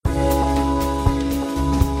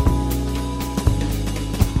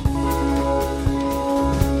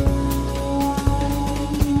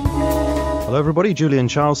everybody. Julian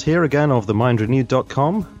Charles here again of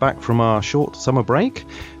themindrenewed.com, back from our short summer break,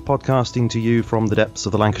 podcasting to you from the depths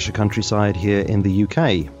of the Lancashire countryside here in the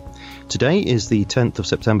UK. Today is the 10th of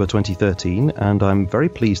September 2013, and I'm very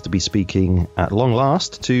pleased to be speaking at long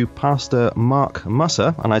last to Pastor Mark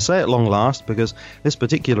Musser. And I say at long last because this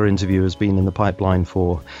particular interview has been in the pipeline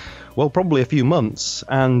for, well, probably a few months.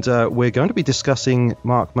 And we're going to be discussing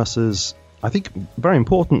Mark Musser's, I think, very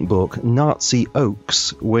important book, Nazi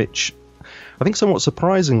Oaks, which I think somewhat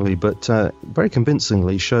surprisingly, but very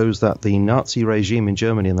convincingly, shows that the Nazi regime in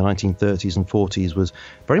Germany in the 1930s and 40s was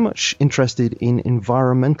very much interested in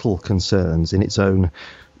environmental concerns in its own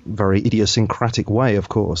very idiosyncratic way, of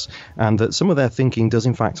course, and that some of their thinking does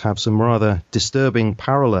in fact have some rather disturbing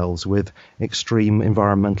parallels with extreme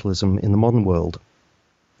environmentalism in the modern world.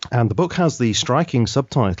 And the book has the striking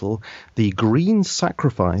subtitle, The Green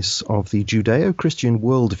Sacrifice of the Judeo-Christian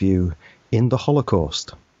Worldview in the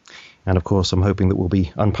Holocaust. And of course, I'm hoping that we'll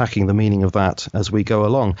be unpacking the meaning of that as we go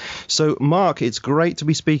along. So, Mark, it's great to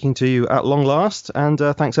be speaking to you at long last, and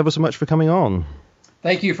thanks ever so much for coming on.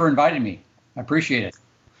 Thank you for inviting me. I appreciate it.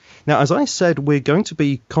 Now, as I said, we're going to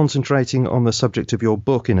be concentrating on the subject of your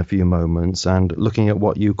book in a few moments and looking at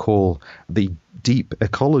what you call the deep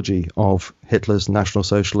ecology of Hitler's National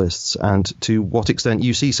Socialists and to what extent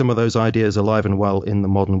you see some of those ideas alive and well in the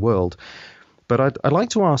modern world. But I'd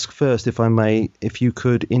like to ask first, if I may, if you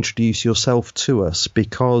could introduce yourself to us,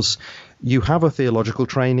 because you have a theological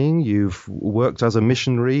training, you've worked as a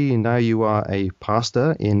missionary, and now you are a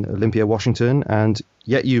pastor in Olympia, Washington, and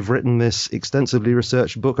yet you've written this extensively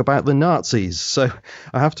researched book about the Nazis. So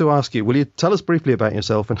I have to ask you, will you tell us briefly about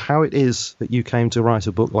yourself and how it is that you came to write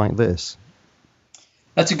a book like this?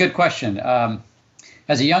 That's a good question.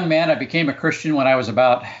 As a young man, I became a Christian when I was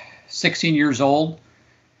about 16 years old.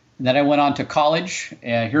 And then I went on to college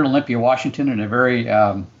here in Olympia, Washington, in a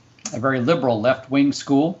very liberal left-wing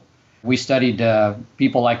school. We studied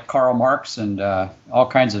people like Karl Marx and all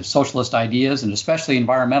kinds of socialist ideas, and especially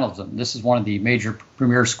environmentalism. This is one of the major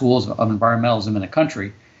premier schools of environmentalism in the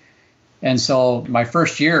country. And so my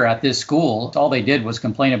first year at this school, all they did was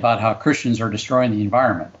complain about how Christians are destroying the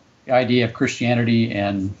environment. The idea of Christianity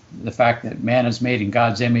and the fact that man is made in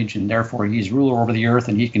God's image and therefore he's ruler over the earth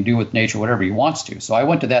and he can do with nature whatever he wants to. So I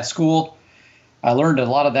went to that school. I learned a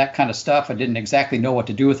lot of that kind of stuff. I didn't exactly know what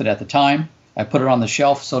to do with it at the time. I put it on the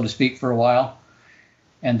shelf, so to speak, for a while.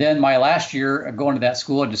 And then my last year going to that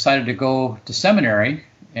school, I decided to go to seminary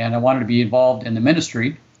and I wanted to be involved in the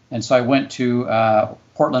ministry. And so I went to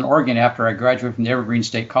Portland, Oregon after I graduated from the Evergreen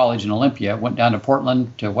State College in Olympia. Went down to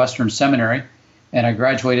Portland to Western Seminary. And I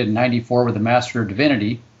graduated in 94 with a Master of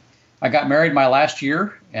Divinity. I got married my last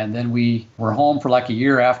year, and then we were home for like a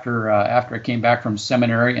year after I came back from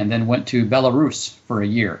seminary, and then went to Belarus for a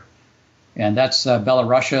year. And that's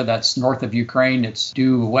Belarusia. That's north of Ukraine. It's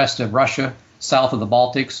due west of Russia, south of the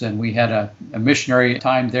Baltics. And we had a missionary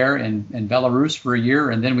time there in Belarus for a year.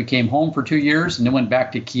 And then we came home for 2 years, and then went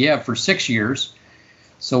back to Kiev for 6 years.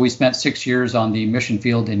 So we spent 6 years on the mission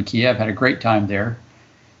field in Kiev, had a great time there.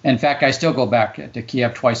 In fact, I still go back to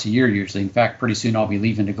Kiev twice a year usually. In fact, pretty soon I'll be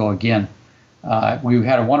leaving to go again. We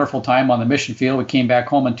had a wonderful time on the mission field. We came back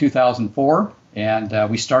home in 2004, and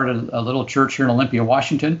we started a little church here in Olympia,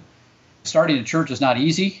 Washington. Starting a church is not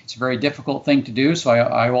easy. It's a very difficult thing to do. So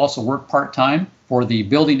I also work part-time for the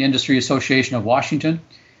Building Industry Association of Washington.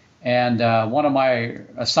 And one of my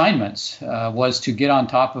assignments was to get on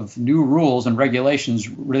top of new rules and regulations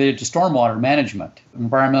related to stormwater management.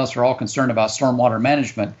 Environmentalists are all concerned about stormwater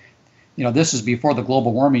management. You know, this is before the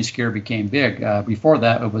global warming scare became big. Before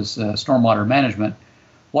that, it was stormwater management.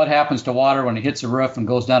 What happens to water when it hits a roof and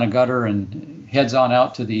goes down a gutter and heads on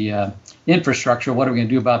out to the infrastructure? What are we going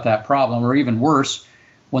to do about that problem? Or even worse,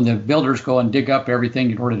 when the builders go and dig up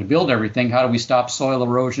everything in order to build everything, how do we stop soil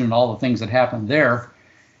erosion and all the things that happen there?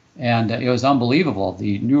 And it was unbelievable,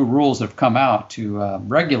 the new rules that have come out to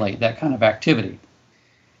regulate that kind of activity.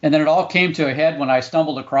 And then it all came to a head when I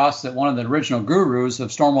stumbled across that one of the original gurus of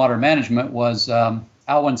stormwater management was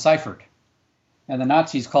Alwyn Seifert. And the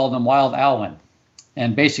Nazis called him Wild Alwyn.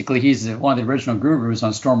 And basically, he's one of the original gurus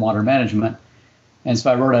on stormwater management. And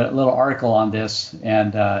so I wrote a little article on this,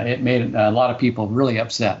 and it made a lot of people really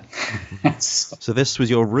upset. So this was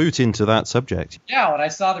your route into that subject? Yeah, when I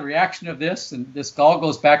saw the reaction of this, and this all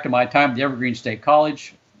goes back to my time at the Evergreen State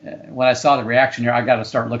College. When I saw the reaction here, I got to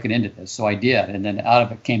start looking into this. So I did, and then out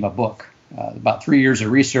of it came a book. About 3 years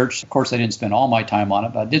of research. Of course, I didn't spend all my time on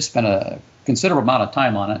it, but I did spend a considerable amount of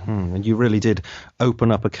time on it. And you really did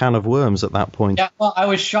open up a can of worms at that point. Yeah, well, I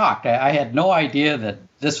was shocked. I had no idea that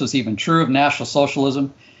this was even true of National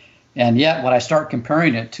Socialism. And yet, when I start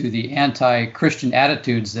comparing it to the anti-Christian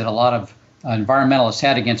attitudes that a lot of environmentalists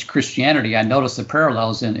had against Christianity, I noticed the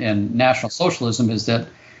parallels in National Socialism is that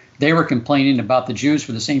they were complaining about the Jews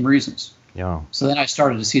for the same reasons. Yeah. So then I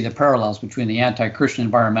started to see the parallels between the anti-Christian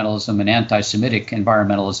environmentalism and anti-Semitic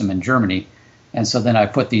environmentalism in Germany. And so then I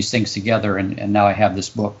put these things together, and now I have this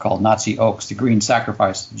book called Nazi Oaks, The Green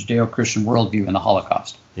Sacrifice, the Judeo-Christian Worldview in the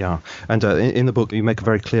Holocaust. Yeah, and in the book you make a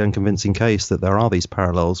very clear and convincing case that there are these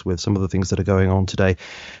parallels with some of the things that are going on today.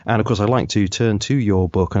 And of course I'd like to turn to your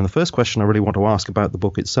book, and the first question I really want to ask about the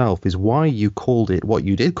book itself is why you called it, what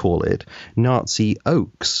you did call it, Nazi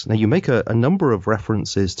Oaks. Now you make a number of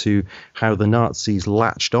references to how the Nazis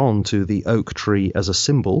latched on to the oak tree as a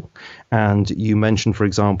symbol, and you mention, for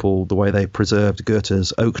example, the way they preserved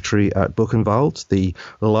Goethe's oak tree at Buchenwald, the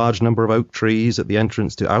large number of oak trees at the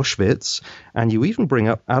entrance to Auschwitz, and you even bring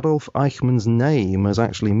up Adolf Eichmann's name as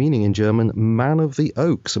actually meaning in German man of the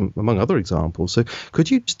oaks, among other examples. So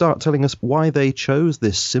could you start telling us why they chose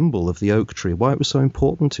this symbol of the oak tree, why it was so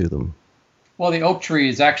important to them? Well, the oak tree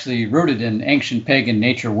is actually rooted in ancient pagan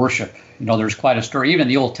nature worship. You know, there's quite a story. Even in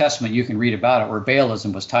the Old Testament, you can read about it, where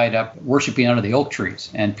Baalism was tied up worshiping under the oak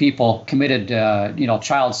trees. And people committed,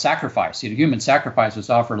 child sacrifice. Human sacrifice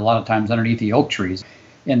was offered a lot of times underneath the oak trees.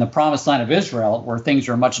 In the promised land of Israel, where things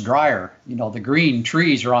are much drier, the green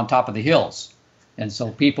trees are on top of the hills. And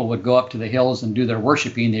so people would go up to the hills and do their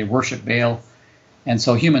worshiping. They worship Baal. And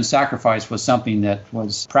so human sacrifice was something that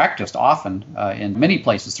was practiced often in many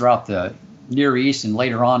places throughout the Near East and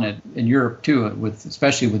later on in Europe too,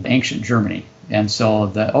 especially with ancient Germany. And so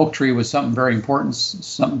the oak tree was something very important,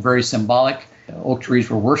 something very symbolic. Oak trees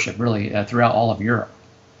were worshipped really throughout all of Europe.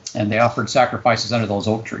 And they offered sacrifices under those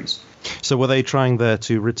oak trees. So were they trying there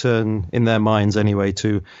to return, in their minds anyway,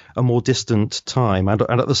 to a more distant time, and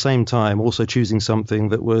at the same time also choosing something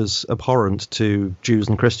that was abhorrent to Jews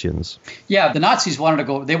and Christians? Yeah, the Nazis wanted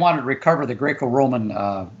to recover the Greco-Roman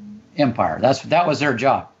Empire. That was their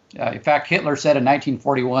job. In fact, Hitler said in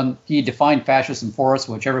 1941, he defined fascism for us,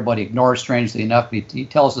 which everybody ignores, strangely enough. He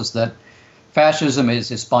tells us that fascism is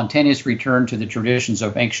a spontaneous return to the traditions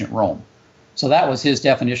of ancient Rome. So that was his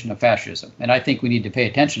definition of fascism. And I think we need to pay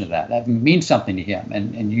attention to that. That means something to him.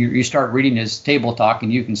 And you start reading his table talk,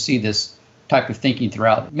 and you can see this type of thinking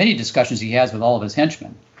throughout many discussions he has with all of his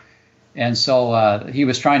henchmen. And so he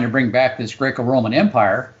was trying to bring back this Greco-Roman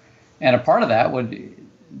Empire. And a part of that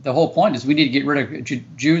the whole point is we need to get rid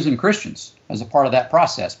of Jews and Christians as a part of that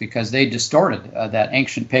process, because they distorted that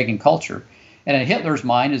ancient pagan culture. And in Hitler's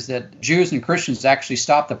mind is that Jews and Christians actually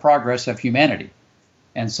stopped the progress of humanity.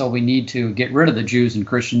 And so we need to get rid of the Jews and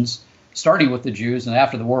Christians, starting with the Jews, and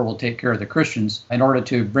after the war we'll take care of the Christians, in order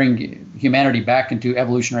to bring humanity back into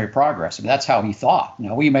evolutionary progress. And that's how he thought.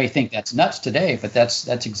 Now, we may think that's nuts today, but that's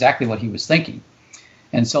exactly what he was thinking.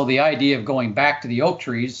 And so the idea of going back to the oak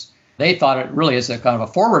trees, they thought it really is a kind of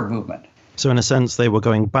a forward movement. So in a sense, they were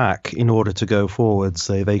going back in order to go forwards.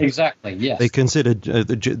 Exactly, yes. They considered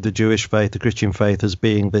the Jewish faith, the Christian faith, as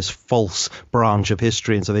being this false branch of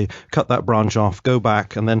history. And so they cut that branch off, go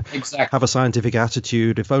back, and then have a scientific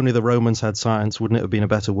attitude. If only the Romans had science, wouldn't it have been a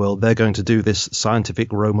better world? They're going to do this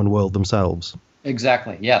scientific Roman world themselves.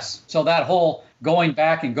 Exactly, yes. So that whole going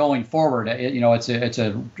back and going forward, it's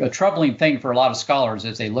a troubling thing for a lot of scholars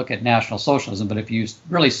as they look at National Socialism. But if you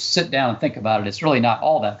really sit down and think about it, it's really not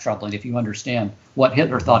all that troubling if you understand what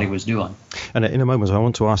Hitler thought he was doing. And in a moment, I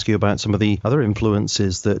want to ask you about some of the other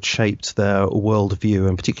influences that shaped their worldview,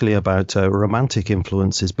 and particularly about romantic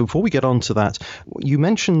influences. But before we get on to that, you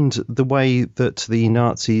mentioned the way that the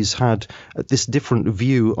Nazis had this different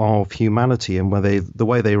view of humanity, and the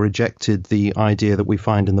way they rejected the idea that we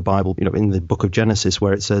find in the Bible, in the book of Genesis,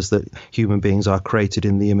 where it says that human beings are created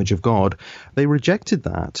in the image of God. They rejected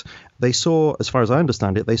that. They saw, as far as I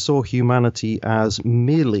understand it, they saw humanity as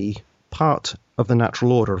merely part of the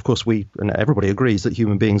natural order. Of course, and everybody agrees that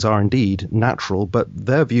human beings are indeed natural, but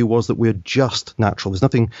their view was that we're just natural. There's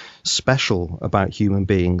nothing special about human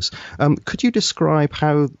beings. Could you describe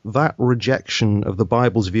how that rejection of the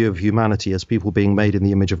Bible's view of humanity as people being made in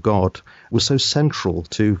the image of God was so central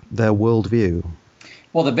to their worldview?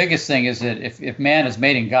 Well, the biggest thing is that if man is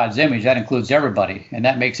made in God's image, that includes everybody, and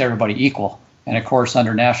that makes everybody equal. And of course,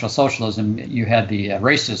 under National Socialism, you had the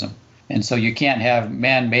racism. And so you can't have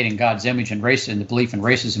man made in God's image and racism, the belief in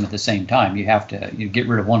racism at the same time. You have to get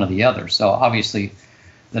rid of one or the other. So obviously,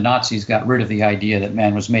 the Nazis got rid of the idea that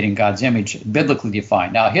man was made in God's image, biblically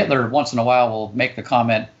defined. Now, Hitler once in a while will make the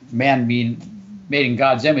comment, man being made in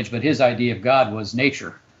God's image, but his idea of God was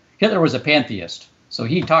nature. Hitler was a pantheist. So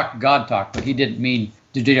he talked God talk, but he didn't mean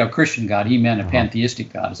the Judeo-Christian God. He meant a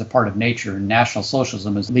pantheistic God as a part of nature, and National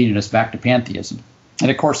Socialism is leading us back to pantheism. And,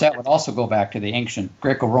 of course, that would also go back to the ancient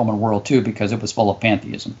Greco-Roman world, too, because it was full of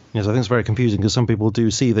pantheism. Yes, I think it's very confusing because some people do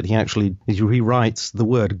see that he rewrites the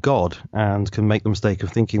word God and can make the mistake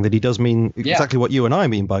of thinking that he does mean exactly what you and I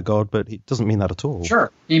mean by God, but he doesn't mean that at all.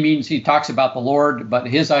 Sure. He talks about the Lord, but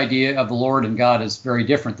his idea of the Lord and God is very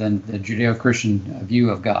different than the Judeo-Christian view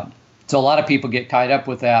of God. So a lot of people get tied up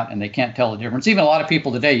with that, and they can't tell the difference. Even a lot of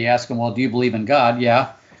people today, you ask them, well, do you believe in God?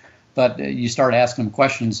 Yeah. But you start asking them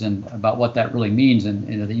questions about what that really means, and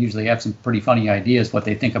they usually have some pretty funny ideas what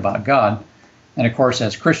they think about God. And of course,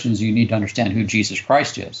 as Christians, you need to understand who Jesus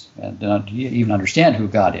Christ is, and even understand who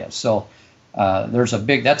God is. So that's a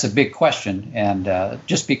big question, and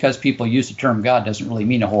just because people use the term God doesn't really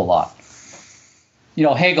mean a whole lot.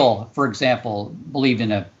 Hegel, for example, believed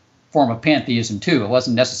in a form of pantheism too. It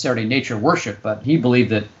wasn't necessarily nature worship, but he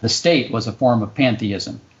believed that the state was a form of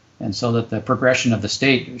pantheism. And so that the progression of the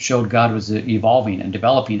state showed God was evolving and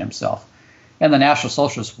developing himself. And the National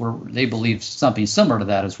Socialists they believed something similar to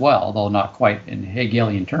that as well, although not quite in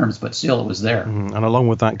Hegelian terms, but still it was there. And along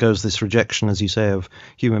with that goes this rejection, as you say, of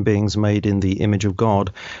human beings made in the image of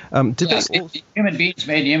God. Human beings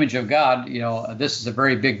made in the image of God, this is a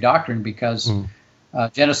very big doctrine because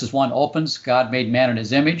Genesis 1 opens, God made man in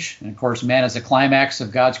his image. And of course, man is the climax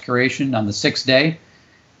of God's creation on the sixth day.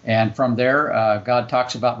 And from there, God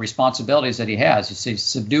talks about responsibilities that he has. He says,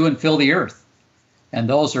 subdue and fill the earth. And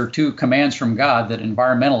those are two commands from God that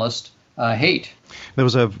environmentalists hate. There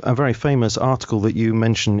was a very famous article that you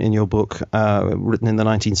mentioned in your book, written in the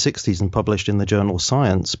 1960s and published in the journal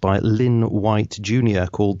Science by Lynn White Jr.,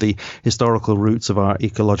 called The Historical Roots of Our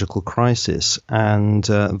Ecological Crisis. And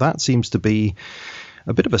that seems to be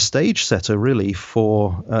a bit of a stage setter, really,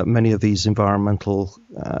 for many of these environmental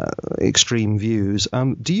extreme views.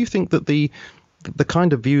 Do you think that the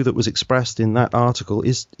kind of view that was expressed in that article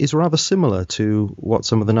is rather similar to what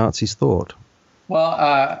some of the Nazis thought? Well,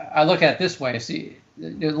 I look at it this way. See,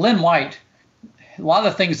 Lynn White, a lot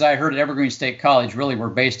of the things that I heard at Evergreen State College really were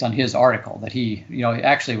based on his article that he,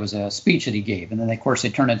 actually was a speech that he gave. And then, of course, they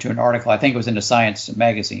turned it into an article. I think it was in the Science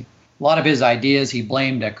magazine. A lot of his ideas, he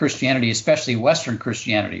blamed Christianity, especially Western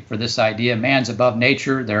Christianity, for this idea man's above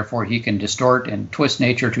nature, therefore he can distort and twist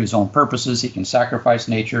nature to his own purposes. He can sacrifice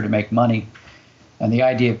nature to make money. And the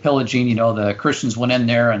idea of pillaging, the Christians went in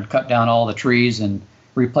there and cut down all the trees and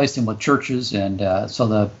replaced them with churches, and so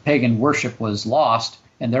the pagan worship was lost,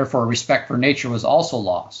 and therefore respect for nature was also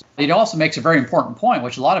lost. It also makes a very important point,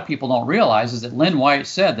 which a lot of people don't realize, is that Lynn White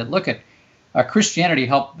said that, look at Christianity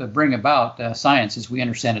helped bring about science as we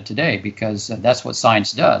understand it today, because that's what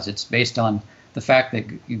science does. It's based on the fact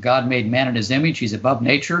that God made man in his image. He's above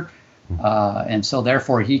nature. And so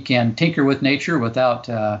therefore he can tinker with nature without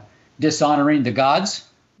dishonoring the gods.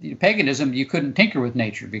 Paganism, you couldn't tinker with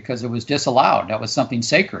nature because it was disallowed. That was something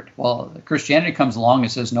sacred. Well, Christianity comes along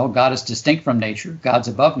and says, no, God is distinct from nature. God's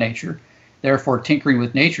above nature. Therefore, tinkering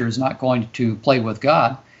with nature is not going to play with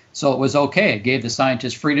God. So it was okay. It gave the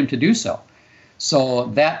scientists freedom to do so. So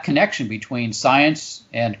that connection between science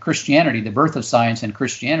and Christianity, the birth of science and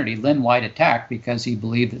Christianity, Lynn White attacked because he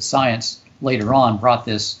believed that science later on brought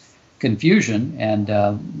this confusion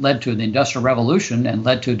and led to the Industrial Revolution and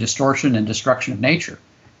led to distortion and destruction of nature.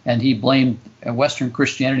 And he blamed Western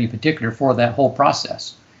Christianity in particular for that whole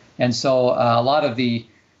process. And so a lot of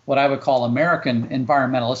what I would call American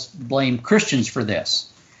environmentalists blame Christians for this.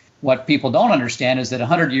 What people don't understand is that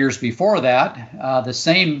 100 years before that, the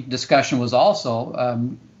same discussion was also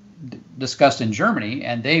discussed in Germany,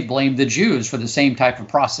 and they blamed the Jews for the same type of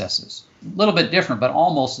processes. A little bit different, but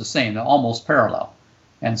almost the same, almost parallel.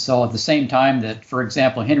 And so at the same time that, for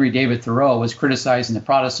example, Henry David Thoreau was criticizing the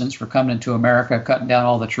Protestants for coming into America, cutting down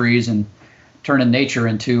all the trees and turning nature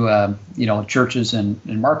into, churches and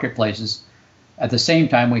marketplaces, at the same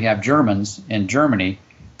time we have Germans in Germany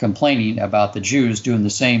complaining about the Jews doing the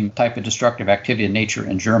same type of destructive activity in nature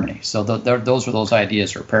in Germany. So those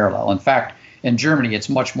ideas are parallel. In fact, in Germany, it's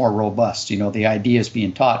much more robust, the ideas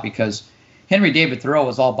being taught, because Henry David Thoreau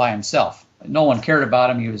was all by himself. No one cared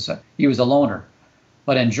about him. He was a loner.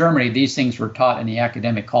 But in Germany, these things were taught in the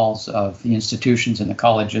academic halls of the institutions and the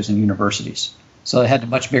colleges and universities. So it had a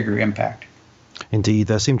much bigger impact. Indeed,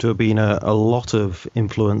 there seem to have been a lot of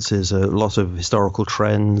influences, a lot of historical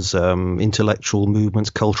trends, intellectual movements,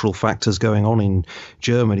 cultural factors going on in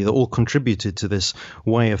Germany that all contributed to this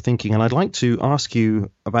way of thinking. And I'd like to ask you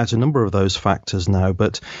about a number of those factors now,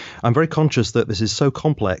 but I'm very conscious that this is so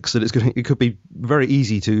complex that it could be very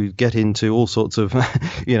easy to get into all sorts of,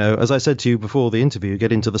 as I said to you before the interview,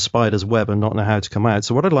 get into the spider's web and not know how to come out.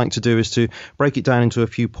 So what I'd like to do is to break it down into a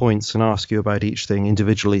few points and ask you about each thing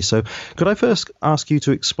individually. So could I first ask you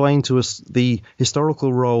to explain to us the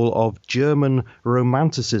historical role of German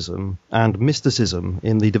Romanticism and mysticism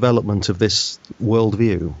in the development of this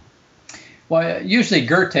worldview. Well, usually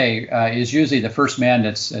Goethe is usually the first man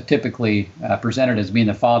that's typically presented as being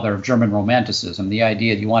the father of German Romanticism. The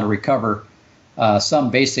idea that you want to recover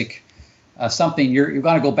some basic something, you're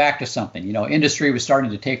going to go back to something. You know, industry was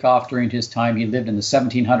starting to take off during his time. He lived in the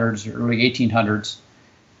 1700s, early 1800s,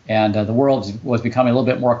 and the world was becoming a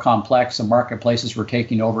little bit more complex. The marketplaces were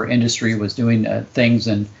taking over. Industry was doing things,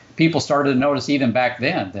 and people started to notice even back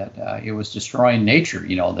then that it was destroying nature.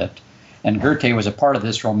 You know that. And Goethe was a part of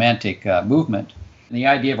this romantic movement. And the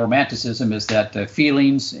idea of romanticism is that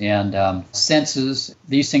feelings and senses,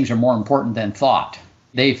 these things are more important than thought.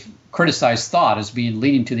 They've criticized thought as being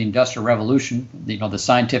leading to the Industrial Revolution, you know, the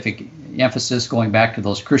scientific emphasis going back to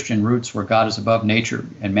those Christian roots where God is above nature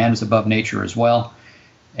and man is above nature as well.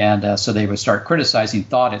 And so they would start criticizing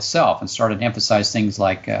thought itself and started to emphasize things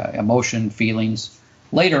like emotion, feelings.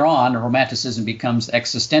 Later on, Romanticism becomes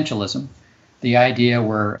existentialism, the idea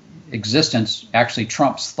where existence actually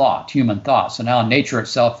trumps thought, human thought. So now nature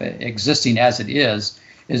itself existing as it is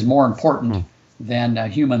more important than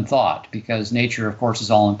human thought, because nature, of course, is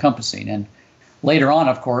all-encompassing. And later on,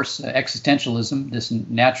 of course, existentialism, this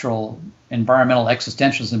natural environmental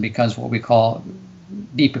existentialism, becomes what we call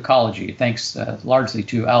deep ecology, thanks largely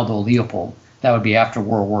to Aldo Leopold. That would be after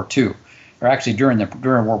World War II, or actually during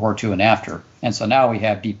World War II and after. And so now we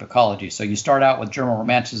have deep ecology. So you start out with German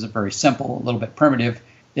Romanticism, very simple, a little bit primitive.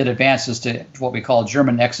 It advances to what we call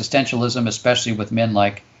German existentialism, especially with men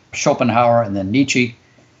like Schopenhauer and then Nietzsche.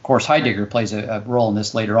 Of course, Heidegger plays a role in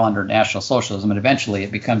this later on under National Socialism, and eventually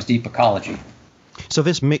it becomes deep ecology. So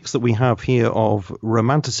this mix that we have here of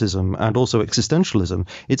romanticism and also existentialism,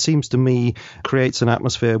 it seems to me, creates an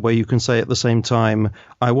atmosphere where you can say at the same time,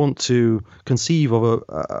 I want to conceive of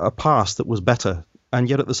a past that was better. And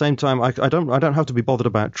yet at the same time, I don't have to be bothered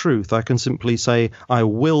about truth. I can simply say, I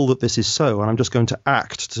will that this is so, and I'm just going to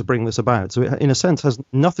act to bring this about. So it, in a sense, has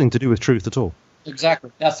nothing to do with truth at all.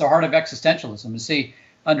 Exactly. That's the heart of existentialism. You see,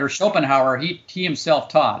 under Schopenhauer, he himself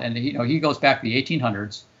taught, and he goes back to the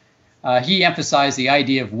 1800s, he emphasized the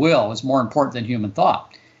idea of will is more important than human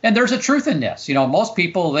thought. And there's a truth in this. You know, most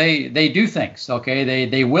people, they do things, okay?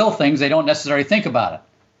 They will things, they don't necessarily think about it.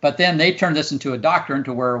 But then they turn this into a doctrine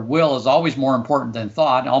to where will is always more important than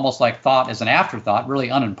thought, almost like thought is an afterthought, really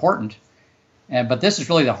unimportant. But this is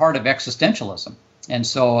really the heart of existentialism. And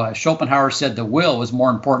so Schopenhauer said the will was more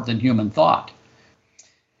important than human thought.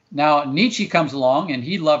 Now, Nietzsche comes along, and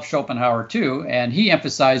he loved Schopenhauer too, and he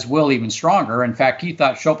emphasized will even stronger. In fact, he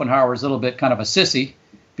thought Schopenhauer was a little bit kind of a sissy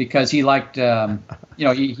because he liked,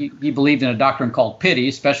 he believed in a doctrine called pity,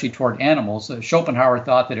 especially toward animals. Schopenhauer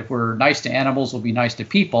thought that if we're nice to animals, we'll be nice to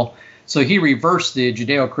people. So he reversed the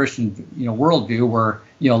Judeo-Christian, worldview where,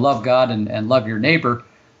 love God and love your neighbor.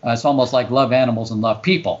 It's almost like love animals and love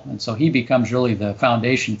people. And so he becomes really the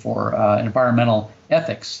foundation for environmental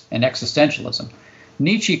ethics and existentialism.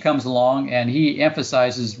 Nietzsche comes along and he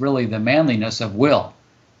emphasizes really the manliness of will,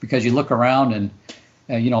 because you look around and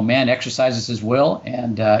man exercises his will,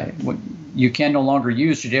 and you can no longer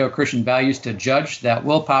use Judeo-Christian values to judge that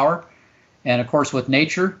willpower. And of course, with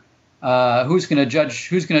nature, who's going to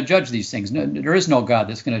judge these things? No, there is no God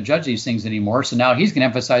that's going to judge these things anymore. So now he's going to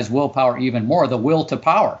emphasize willpower even more, the will to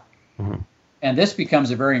power. Mm-hmm. And this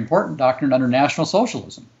becomes a very important doctrine under National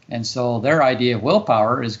Socialism. And so their idea of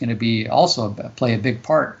willpower is going to be also play a big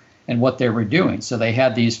part in what they were doing. So they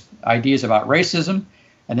had these ideas about racism,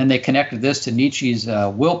 and then they connected this to Nietzsche's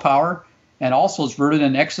willpower, and also it's rooted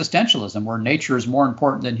in existentialism, where nature is more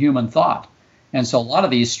important than human thought. And so a lot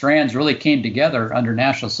of these strands really came together under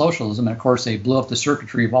National Socialism, and of course they blew up the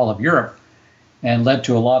circuitry of all of Europe and led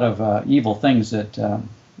to a lot of evil things that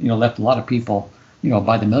left a lot of people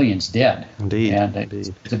by the millions dead. Indeed. And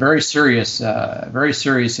it's a very serious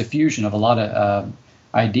effusion of a lot of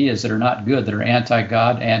ideas that are not good, that are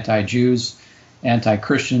anti-God, anti-Jews,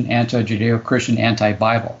 anti-Christian, anti-Judeo-Christian,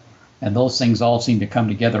 anti-Bible. And those things all seem to come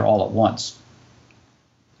together all at once.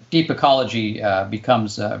 Deep ecology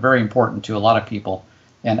becomes very important to a lot of people.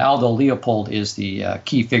 And Aldo Leopold is the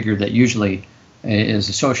key figure that usually is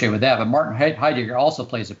associated with that. But Martin Heidegger also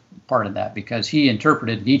plays a part in that, because he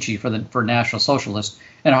interpreted Nietzsche for National Socialists.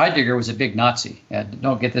 And Heidegger was a big Nazi.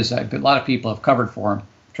 Don't get this. A lot of people have covered for him,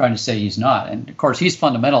 trying to say he's not. And of course, he's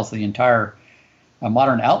fundamental to the entire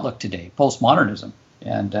modern outlook today, postmodernism.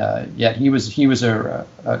 And yet he was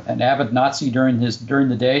an avid Nazi during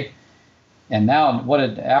the day. And now,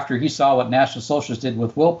 after he saw what National Socialists did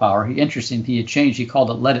with willpower, he had changed. He called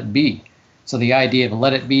it "let it be." So the idea of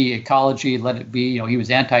let it be ecology, let it be. He was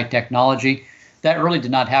anti-technology. That really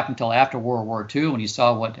did not happen until after World War II, when you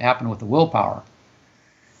saw what happened with the willpower.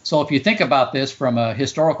 So if you think about this from a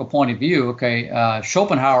historical point of view, okay,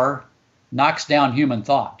 Schopenhauer knocks down human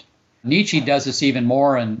thought. Nietzsche does this even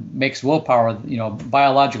more and makes willpower,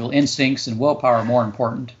 biological instincts and willpower more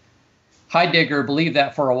important. Heidegger believed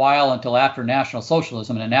that for a while until after National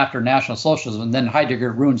Socialism, and then after National Socialism, then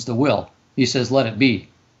Heidegger ruins the will. He says, let it be.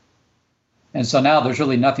 And so now there's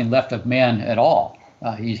really nothing left of man at all.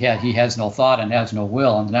 He has no thought and has no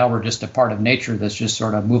will, and now we're just a part of nature that's just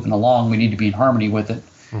sort of moving along. We need to be in harmony with it.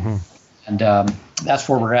 Mm-hmm. And that's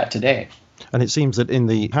where we're at today. And it seems that in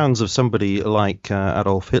the hands of somebody like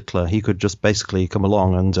Adolf Hitler, he could just basically come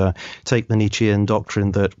along and take the Nietzschean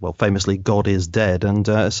doctrine that, well, famously, God is dead, and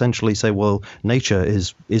essentially say, well, nature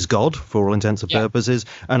is God for all intents and purposes,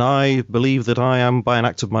 and I believe that I am, by an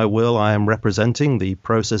act of my will, I am representing the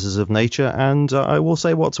processes of nature, and I will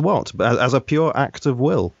say what's what, as a pure act of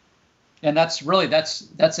will. And that's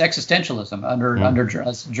existentialism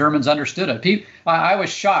as Germans understood it. I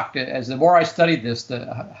was shocked as the more I studied this,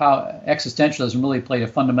 how existentialism really played a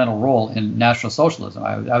fundamental role in National Socialism.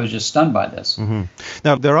 I was just stunned by this. Mm-hmm.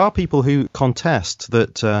 Now, there are people who contest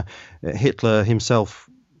that Hitler himself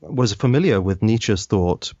was familiar with Nietzsche's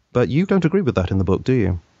thought, but you don't agree with that in the book, do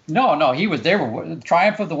you? No, he was there.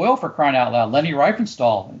 Triumph of the Will, for crying out loud. Leni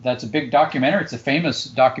Riefenstahl. That's a big documentary. It's a famous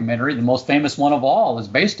documentary. The most famous one of all is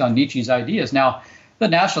based on Nietzsche's ideas. Now, the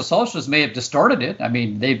National Socialists may have distorted it. I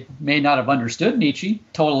mean, they may not have understood Nietzsche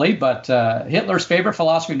totally, but Hitler's favorite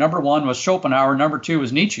philosophy, number one, was Schopenhauer. Number two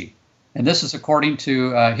was Nietzsche. And this is according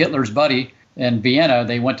to Hitler's buddy in Vienna.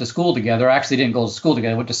 They went to school together. Actually, they didn't go to school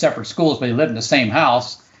together. They went to separate schools, but they lived in the same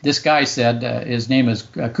house. This guy said, his name is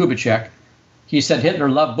Kubitschek, he said Hitler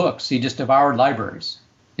loved books. He just devoured libraries.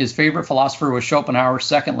 His favorite philosopher was Schopenhauer.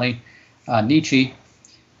 Secondly, Nietzsche.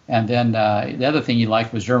 And then the other thing he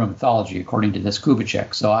liked was German mythology, according to this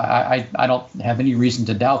Kubitschek. So I don't have any reason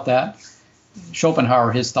to doubt that.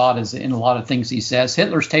 Schopenhauer, his thought is in a lot of things he says.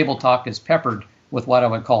 Hitler's table talk is peppered with what I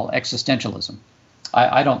would call existentialism.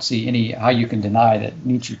 I don't see how you can deny that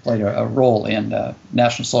Nietzsche played a role in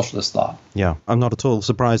National Socialist thought. Yeah, I'm not at all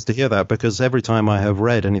surprised to hear that, because every time I have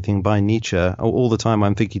read anything by Nietzsche, all the time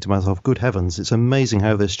I'm thinking to myself, good heavens, it's amazing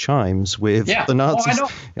how this chimes with the Nazis. Oh, I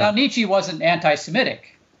know. Yeah. Now, Nietzsche wasn't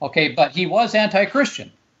anti-Semitic, okay, but he was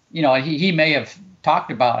anti-Christian. He may have talked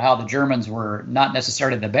about how the Germans were not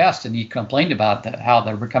necessarily the best, and he complained about how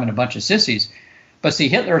they're becoming a bunch of sissies. But see,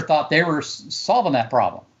 Hitler thought they were solving that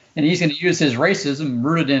problem. And he's going to use his racism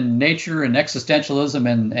rooted in nature and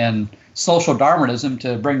existentialism and social Darwinism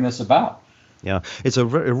to bring this about. Yeah, it's a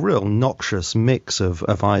real noxious mix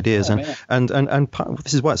of ideas, and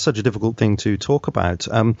this is why it's such a difficult thing to talk about.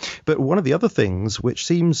 But one of the other things which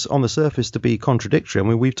seems on the surface to be contradictory, I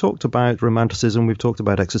mean, we've talked about Romanticism, we've talked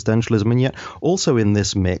about existentialism, and yet also in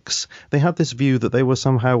this mix, they had this view that they were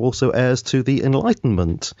somehow also heirs to the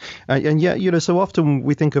Enlightenment. And yet, so often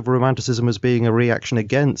we think of Romanticism as being a reaction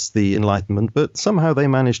against the Enlightenment, but somehow they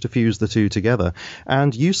managed to fuse the two together.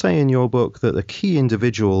 And you say in your book that the key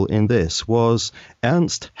individual in this was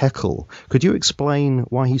Ernst Haeckel. Could you explain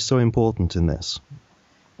why he's so important in this?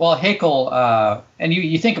 Well, Haeckel, and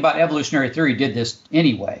you think about evolutionary theory did this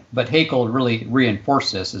anyway, but Haeckel really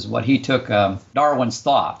reinforced this, is what he took Darwin's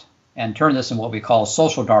thought and turned this into what we call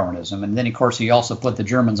social Darwinism. And then, of course, he also put the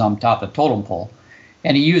Germans on top of the totem pole,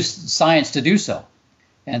 and he used science to do so.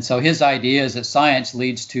 And so his idea is that science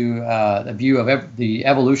leads to the view of the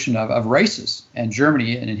evolution of races, and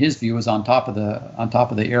Germany, and in his view, is on top of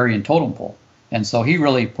the Aryan totem pole. And so he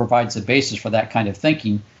really provides the basis for that kind of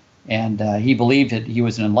thinking. And he believed that he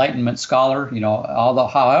was an Enlightenment scholar,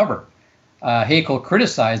 however, Haeckel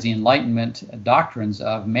criticized the Enlightenment doctrines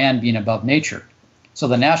of man being above nature. So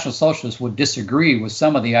the National Socialists would disagree with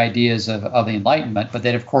some of the ideas of the Enlightenment, but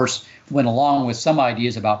they, of course, went along with some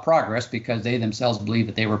ideas about progress because they themselves believed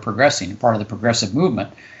that they were progressing, part of the progressive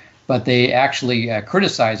movement. But they actually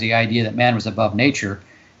criticized the idea that man was above nature.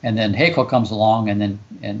 And then Haeckel comes along and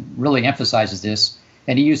really emphasizes this,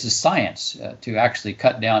 and he uses science to actually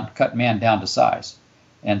cut man down to size.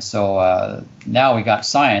 And so now we got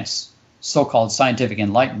science, so-called scientific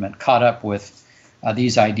enlightenment, caught up with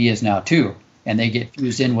these ideas now too, and they get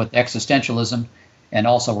fused in with existentialism and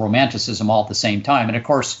also Romanticism all at the same time. And of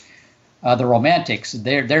course, the Romantics,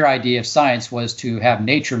 their idea of science was to have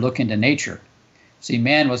nature look into nature. See,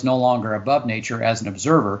 man was no longer above nature as an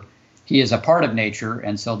observer. He is a part of nature,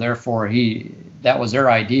 and so therefore that was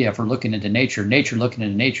their idea for looking into nature. Nature looking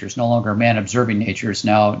into nature is no longer man observing nature. It's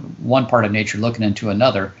now one part of nature looking into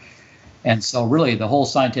another. And so really the whole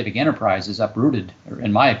scientific enterprise is uprooted,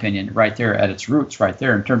 in my opinion, right there at its roots, right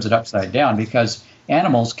there, and turns it upside down, because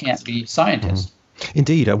animals can't be scientists.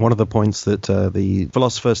 Indeed, and one of the points that the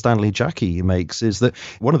philosopher Stanley Jackie makes is that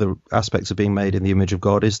one of the aspects of being made in the image of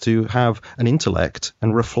God is to have an intellect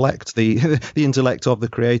and reflect the the intellect of the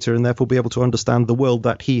Creator, and therefore be able to understand the world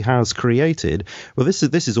that He has created. Well, this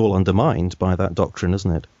is all undermined by that doctrine,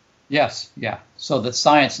 isn't it? Yes, yeah. So that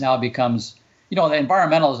science now becomes, the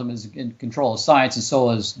environmentalism is in control of science, and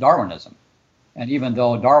so is Darwinism. And even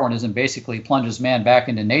though Darwinism basically plunges man back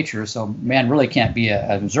into nature, so man really can't be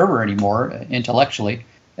an observer anymore intellectually,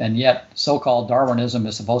 and yet so-called Darwinism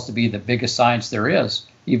is supposed to be the biggest science there is,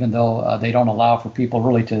 even though they don't allow for people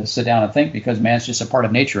really to sit down and think, because man's just a part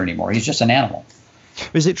of nature anymore. He's just an animal.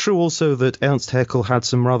 Is it true also that Ernst Haeckel had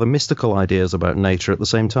some rather mystical ideas about nature at the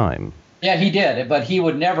same time? Yeah, he did, but he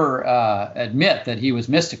would never admit that he was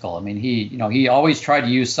mystical. I mean, he always tried to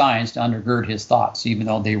use science to undergird his thoughts, even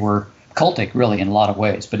though they were cultic, really, in a lot of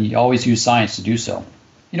ways, but he always used science to do so.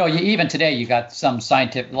 Even today, you got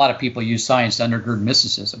a lot of people use science to undergird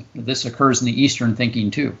mysticism. This occurs in the Eastern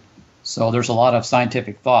thinking, too. So there's a lot of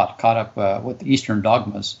scientific thought caught up with Eastern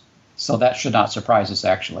dogmas. So that should not surprise us,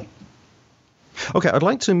 actually. Okay, I'd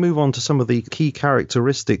like to move on to some of the key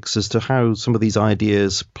characteristics as to how some of these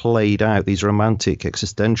ideas played out, these romantic,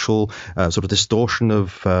 existential, sort of distortion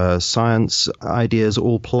of science ideas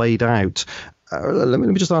all played out. Let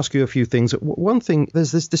me just ask you a few things. One thing,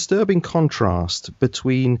 there's this disturbing contrast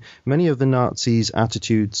between many of the Nazis'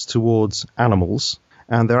 attitudes towards animals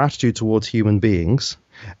and their attitude towards human beings,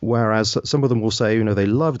 whereas some of them will say, they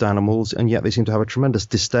loved animals, and yet they seem to have a tremendous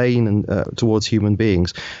disdain towards human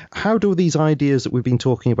beings. How do these ideas that we've been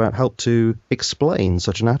talking about help to explain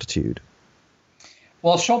such an attitude?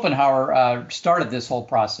 Well, Schopenhauer started this whole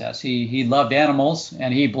process. He loved animals,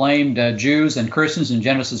 and he blamed Jews and Christians in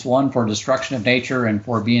Genesis 1 for destruction of nature and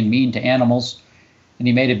for being mean to animals. And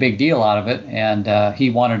he made a big deal out of it, and he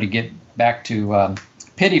wanted to get back to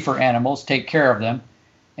pity for animals, take care of them.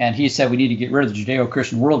 And he said we need to get rid of the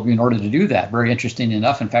Judeo-Christian worldview in order to do that. Very interesting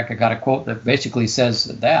enough. In fact, I got a quote that basically says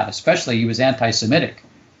that, especially he was anti-Semitic.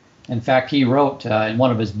 In fact, he wrote in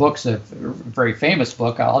one of his books, a very famous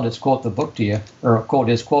book, I'll just quote the book to you, or quote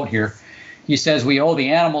his quote here. He says, "We owe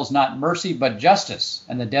the animals not mercy but justice,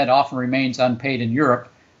 and the dead often remains unpaid in Europe,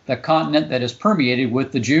 the continent that is permeated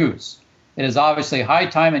with the Jews. It is obviously high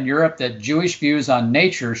time in Europe that Jewish views on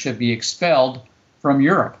nature should be expelled from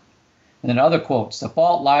Europe." And then other quotes, "The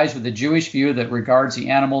fault lies with the Jewish view that regards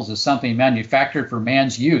the animals as something manufactured for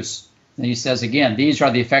man's use." And he says again, "These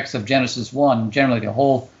are the effects of Genesis 1, generally the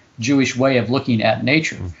whole Jewish way of looking at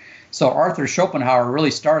nature." So Arthur Schopenhauer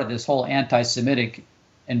really started this whole anti-Semitic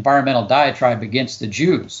environmental diatribe against the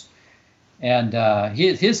Jews. And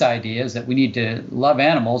his idea is that we need to love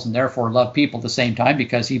animals and therefore love people at the same time,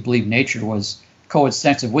 because he believed nature was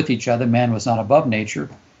coextensive with each other. Man was not above nature.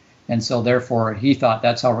 And so therefore he thought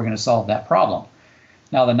that's how we're going to solve that problem.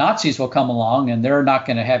 Now the Nazis will come along and they're not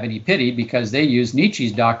going to have any pity, because they use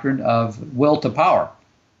Nietzsche's doctrine of will to power.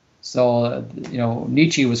 So,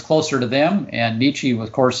 Nietzsche was closer to them, and Nietzsche was,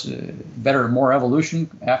 of course, more evolution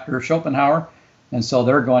after Schopenhauer, and so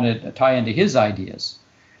they're going to tie into his ideas.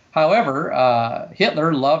 However,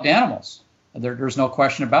 Hitler loved animals. There's no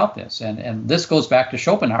question about this, and this goes back to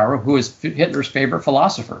Schopenhauer, who is Hitler's favorite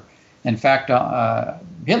philosopher. In fact,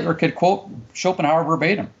 Hitler could quote Schopenhauer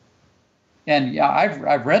verbatim. And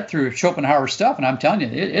I've read through Schopenhauer's stuff, and I'm telling you,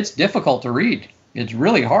 it's difficult to read. It's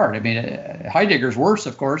really hard. I mean, Heidegger's worse,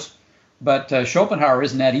 of course, but Schopenhauer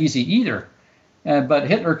isn't that easy either. But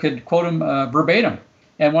Hitler could quote him verbatim.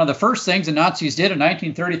 And one of the first things the Nazis did in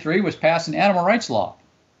 1933 was pass an animal rights law.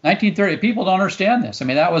 1930, people don't understand this. I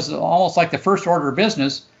mean, that was almost like the first order of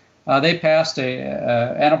business. They passed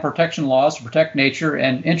animal protection laws to protect nature,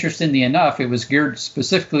 and interestingly enough, it was geared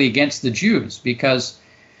specifically against the Jews, because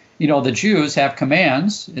the Jews have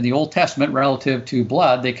commands in the Old Testament relative to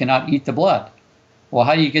blood. They cannot eat the blood. Well,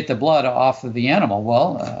 how do you get the blood off of the animal?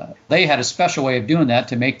 Well, they had a special way of doing that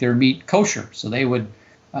to make their meat kosher. So they would,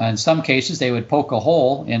 in some cases, they would poke a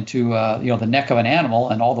hole into the neck of an animal,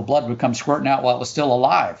 and all the blood would come squirting out while it was still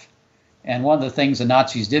alive. And one of the things the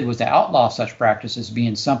Nazis did was to outlaw such practices,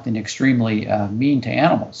 being something extremely mean to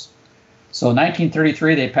animals. So in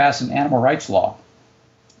 1933, they passed an animal rights law.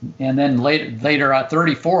 And then later at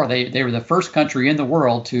 34, they were the first country in the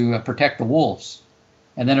world to protect the wolves.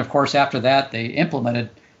 And then, of course, after that, they implemented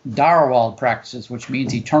Dauerwald practices, which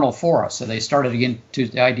means eternal forests. So they started again to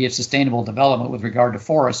the idea of sustainable development with regard to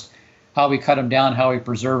forests, how we cut them down, how we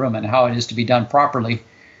preserve them, and how it is to be done properly.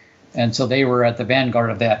 And so they were at the vanguard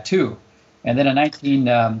of that, too. And then in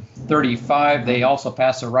 1935, they also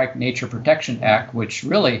passed the Reich Nature Protection Act, which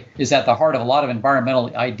really is at the heart of a lot of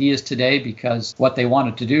environmental ideas today, because what they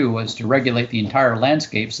wanted to do was to regulate the entire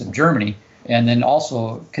landscapes of Germany and then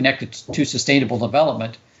also connect it to sustainable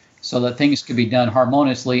development so that things could be done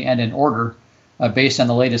harmoniously and in order based on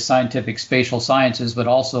the latest scientific spatial sciences, but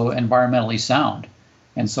also environmentally sound.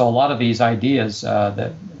 And so a lot of these ideas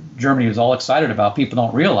that Germany was all excited about, people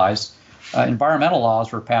don't realize environmental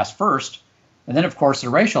laws were passed first. And then, of course, the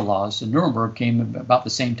racial laws in Nuremberg came about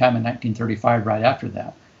the same time in 1935, right after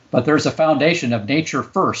that. But there's a foundation of nature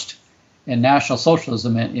first in National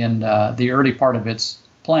Socialism in the early part of its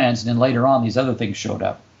plans, and then later on these other things showed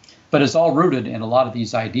up. But it's all rooted in a lot of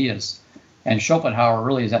these ideas. And Schopenhauer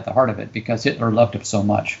really is at the heart of it because Hitler loved him so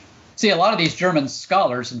much. See, a lot of these German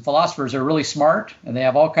scholars and philosophers are really smart, and they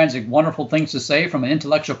have all kinds of wonderful things to say from an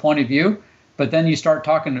intellectual point of view. But then you start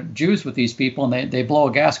talking to Jews with these people, and they blow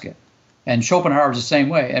a gasket. And Schopenhauer is the same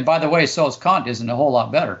way. And by the way, so is Kant, isn't a whole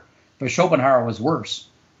lot better. But Schopenhauer was worse.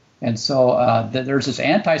 And so there's this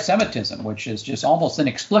anti-Semitism, which is just almost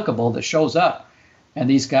inexplicable, that shows up. And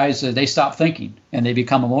these guys, they stop thinking, and they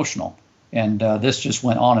become emotional. And this just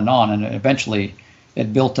went on, and eventually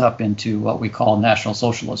it built up into what we call National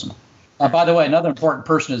Socialism. By the way, another important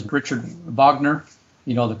person is Richard Wagner,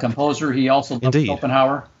 the composer. He also loved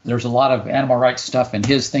Schopenhauer. There's a lot of animal rights stuff in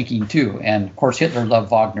his thinking, too. And, of course, Hitler loved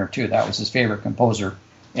Wagner, too. That was his favorite composer.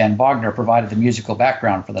 And Wagner provided the musical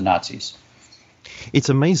background for the Nazis. It's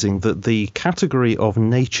amazing that the category of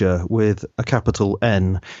nature with a capital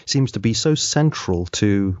N seems to be so central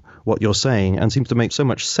to what you're saying and seems to make so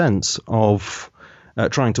much sense of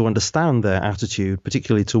trying to understand their attitude,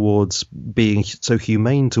 particularly towards being so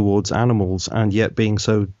humane towards animals and yet being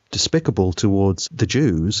so despicable towards the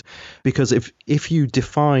Jews. Because if you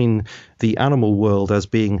define the animal world as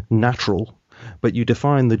being natural, but you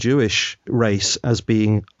define the Jewish race as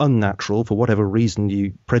being unnatural for whatever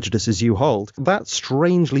reason prejudices you hold, that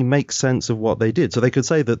strangely makes sense of what they did. So they could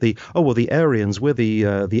say that the Aryans, we're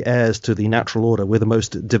the heirs to the natural order, we're the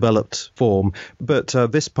most developed form, but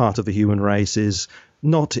this part of the human race is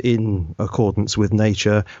not in accordance with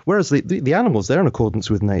nature, whereas the animals, they're in accordance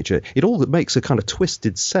with nature. It all makes a kind of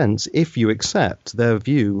twisted sense if you accept their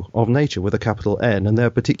view of nature with a capital N and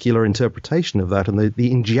their particular interpretation of that and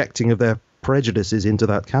the injecting of their prejudices into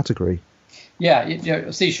that category. Yeah,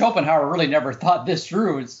 see, Schopenhauer really never thought this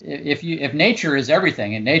through. If nature is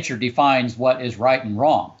everything and nature defines what is right and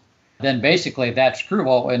wrong, then basically that's true.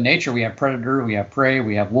 Well, in nature we have predator, we have prey,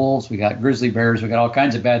 we have wolves, we got grizzly bears, we got all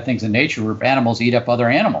kinds of bad things in nature where animals eat up other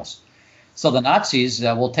animals. So the Nazis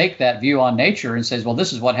will take that view on nature and says, well,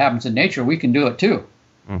 this is what happens in nature, we can do it too.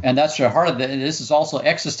 And that's the heart of it. This is also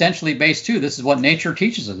existentially based too. This is what nature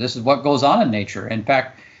teaches us. This is what goes on in nature. In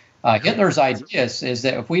fact, Hitler's idea is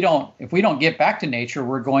that if we don't get back to nature,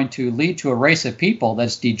 we're going to lead to a race of people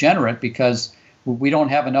that's degenerate because we don't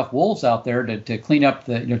have enough wolves out there to clean up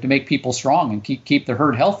to make people strong and keep the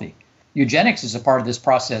herd healthy. Eugenics is a part of this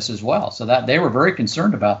process as well. So that they were very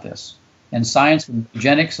concerned about this. And science and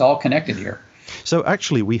eugenics all connected here. So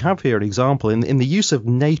actually, we have here an example in the use of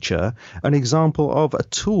nature, an example of a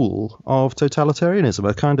tool of totalitarianism,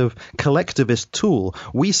 a kind of collectivist tool.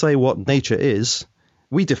 We say what nature is.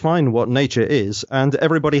 We define what nature is, and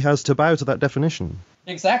everybody has to bow to that definition.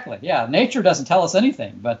 Exactly. Yeah. Nature doesn't tell us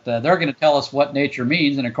anything, but they're going to tell us what nature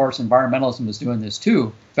means. And of course, environmentalism is doing this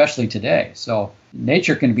too, especially today. So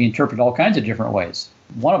nature can be interpreted all kinds of different ways.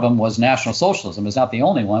 One of them was National Socialism. It's not the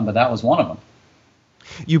only one, but that was one of them.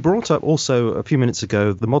 You brought up also a few minutes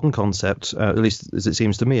ago the modern concept, at least as it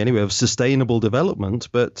seems to me anyway, of sustainable development,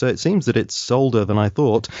 but it seems that it's older than I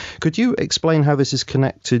thought. Could you explain how this is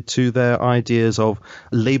connected to their ideas of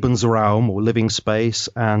Lebensraum, or living space,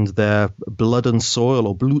 and their blood and soil,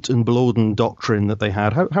 or Blut und Boden doctrine that they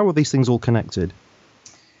had? How are these things all connected?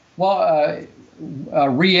 Well,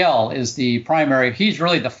 Riel is the primary. He's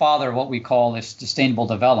really the father of what we call this sustainable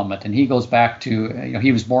development, and he goes back to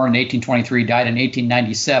he was born in 1823, died in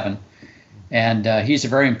 1897, and he's a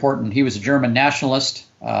very important. He was a German nationalist.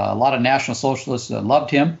 A lot of National Socialists loved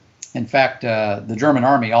him. In fact, the German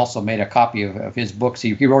army also made a copy of his books.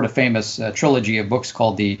 He wrote a famous trilogy of books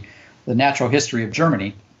called the Natural History of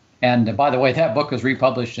Germany. And by the way, that book was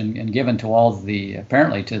republished and given to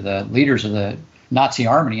apparently to the leaders of the Nazi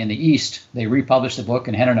army in the East. They republished the book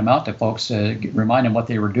and handed them out to folks to remind them what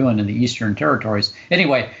they were doing in the Eastern territories.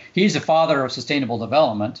 Anyway, he's the father of sustainable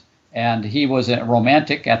development, and he was a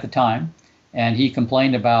romantic at the time, and he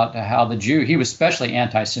complained about how he was especially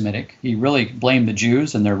anti-Semitic. He really blamed the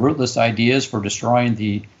Jews and their rootless ideas for destroying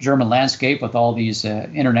the German landscape with all these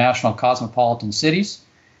international cosmopolitan cities.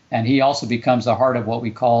 And he also becomes the heart of what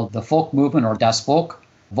we call the folk movement, or das Volk.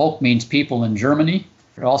 Volk means people in Germany.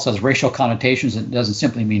 It also has racial connotations. It doesn't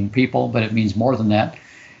simply mean people, but it means more than that.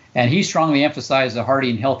 And he strongly emphasized the hardy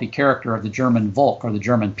and healthy character of the German Volk, or the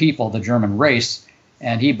German people, the German race.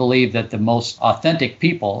 And he believed that the most authentic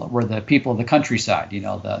people were the people of the countryside,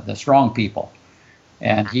 the strong people.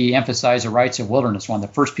 And he emphasized the rights of wilderness, one of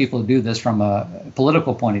the first people to do this from a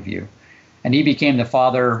political point of view. And he became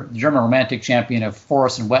the German romantic champion of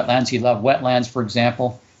forests and wetlands. He loved wetlands, for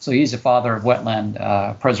example. So he's the father of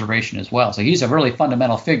wetland preservation as well. So he's a really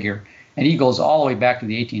fundamental figure, and he goes all the way back to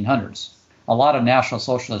the 1800s. A lot of National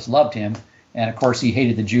Socialists loved him, and of course he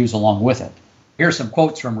hated the Jews along with it. Here's some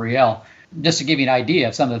quotes from Riel, just to give you an idea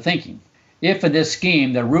of some of the thinking. If in this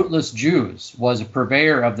scheme the rootless Jews was a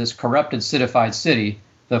purveyor of this corrupted citified city,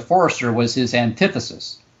 the forester was his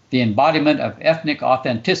antithesis, the embodiment of ethnic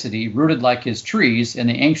authenticity rooted like his trees in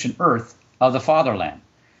the ancient earth of the fatherland.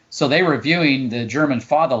 So they were viewing the German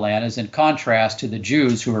fatherland as in contrast to the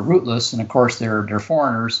Jews, who are rootless, and of course they're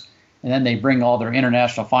foreigners, and then they bring all their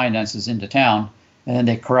international finances into town, and then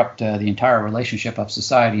they corrupt the entire relationship of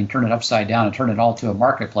society and turn it upside down and turn it all to a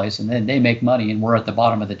marketplace, and then they make money, and we're at the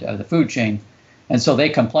bottom of the food chain. And so they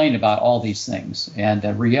complained about all these things, and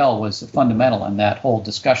Riel was fundamental in that whole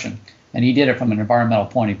discussion, and he did it from an environmental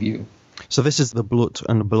point of view. So this is the Blut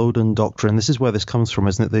and Bloden doctrine. This is where this comes from,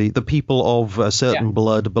 isn't it? The people of a certain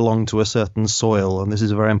blood belong to a certain soil, and this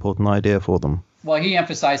is a very important idea for them. Well, he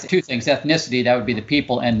emphasized two things. Ethnicity, that would be the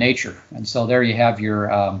people, and nature. And so there you have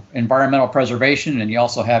your environmental preservation, and you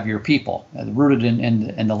also have your people, rooted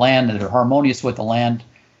in the land, that are harmonious with the land,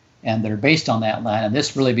 and they're based on that land. And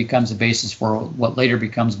this really becomes the basis for what later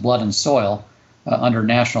becomes blood and soil under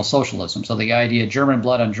National Socialism. So the idea of German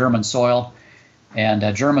blood on German soil,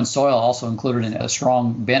 and German soil also included a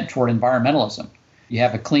strong bent toward environmentalism. You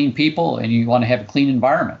have a clean people, and you want to have a clean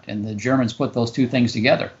environment, and the Germans put those two things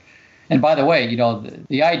together. And by the way,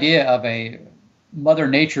 the idea of a Mother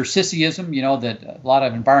Nature sissyism, that a lot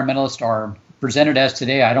of environmentalists are presented as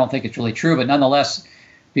today, I don't think it's really true, but nonetheless,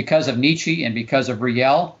 because of Nietzsche and because of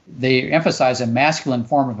Riel, they emphasize a masculine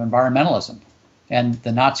form of environmentalism. And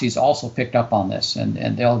the Nazis also picked up on this, and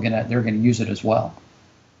they're going to use it as well.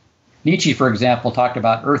 Nietzsche, for example, talked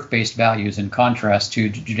about earth-based values in contrast to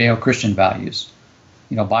Judeo-Christian values.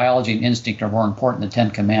 Biology and instinct are more important than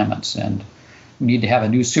 10 Commandments, and we need to have a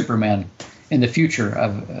new Superman in the future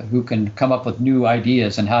who can come up with new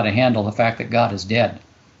ideas and how to handle the fact that God is dead.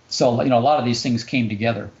 So, a lot of these things came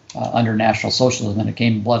together under National Socialism, and it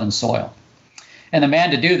came blood and soil. And the man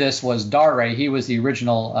to do this was Darre. He was the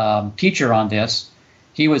original teacher on this.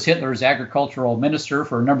 He was Hitler's agricultural minister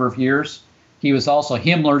for a number of years. He was also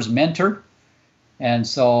Himmler's mentor. And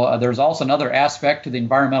so there's also another aspect to the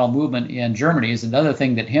environmental movement in Germany. Is another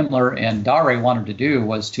thing that Himmler and Darre wanted to do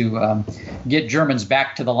was to get Germans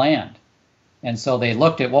back to the land. And so they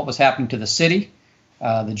looked at what was happening to the city.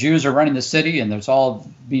 The Jews are running the city, and it's all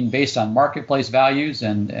being based on marketplace values,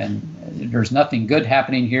 and there's nothing good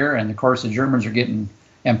happening here. And of course, the Germans are getting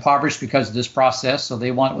impoverished because of this process. So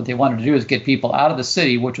what they wanted to do is get people out of the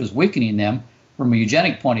city, which was weakening them from a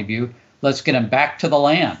eugenic point of view. Let's get them back to the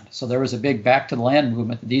land. So there was a big back to the land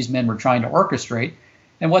movement that these men were trying to orchestrate.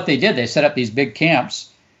 And what they did, they set up these big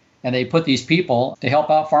camps, and they put these people to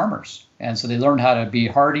help out farmers. And so they learned how to be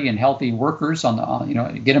hardy and healthy workers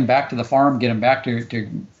get them back to the farm, get them back to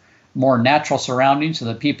more natural surroundings so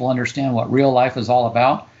that people understand what real life is all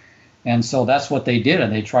about. And so that's what they did,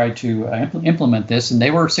 and they tried to implement this, and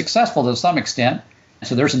they were successful to some extent.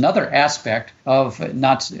 So there's another aspect of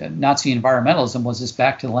Nazi environmentalism, was this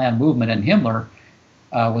back to the land movement, and Himmler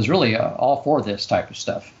was really all for this type of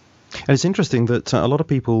stuff. And it's interesting that a lot of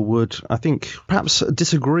people would, I think, perhaps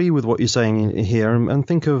disagree with what you're saying here and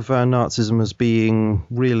think of Nazism as being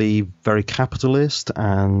really very capitalist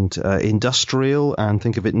and industrial, and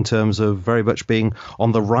think of it in terms of very much being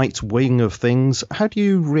on the right wing of things. How do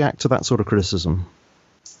you react to that sort of criticism?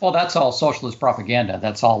 Well, that's all socialist propaganda.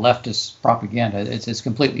 That's all leftist propaganda. It's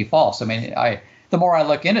completely false. I mean, the more I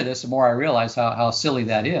look into this, the more I realize how silly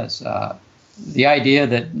that is. The idea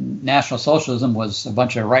that National Socialism was a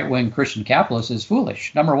bunch of right-wing Christian capitalists is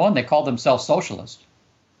foolish. Number one, they called themselves socialists.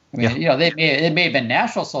 I mean, it may have been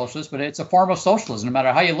National Socialist, but it's a form of socialism, no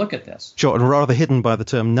matter how you look at this. Sure, and rather hidden by the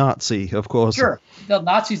term Nazi, of course. Sure. The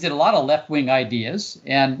Nazis did a lot of left-wing ideas,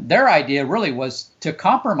 and their idea really was to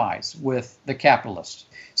compromise with the capitalists.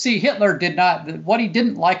 See, Hitler what he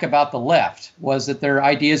didn't like about the left was that their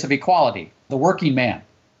ideas of equality, the working man,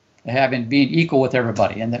 being equal with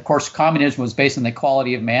everybody. And of course, communism was based on the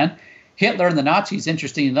equality of man. Hitler and the Nazis,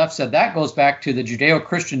 interesting enough, said that goes back to the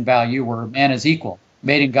Judeo-Christian value where man is equal,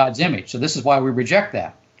 made in God's image. So this is why we reject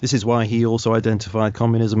that. This is why he also identified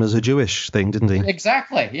communism as a Jewish thing, didn't he?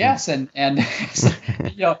 Exactly. Yes, and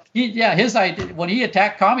his idea when he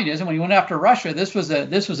attacked communism, when he went after Russia, this was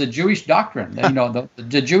a Jewish doctrine.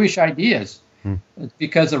 The Jewish ideas,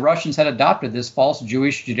 because the Russians had adopted this false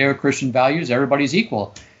Jewish Judeo-Christian values. Everybody's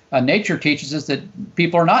equal. Nature teaches us that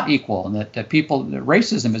people are not equal, and that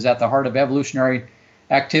racism is at the heart of evolutionary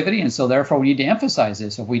activity, and so therefore we need to emphasize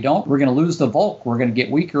this. If we don't, we're going to lose the Volk. We're going to get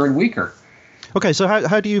weaker and weaker. Okay, so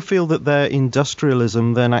how do you feel that their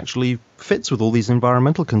industrialism then actually fits with all these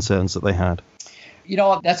environmental concerns that they had?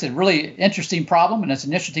 That's a really interesting problem, and it's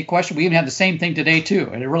an interesting question. We even have the same thing today, too,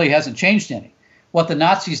 and it really hasn't changed any. What the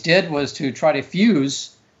Nazis did was to try to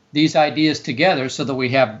fuse these ideas together so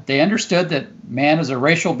that they understood that man is a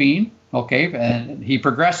racial being, okay, and he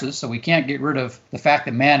progresses, so we can't get rid of the fact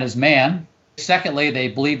that man is man. Secondly, they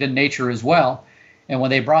believed in nature as well. And when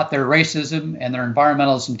they brought their racism and their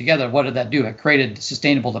environmentalism together, what did that do? It created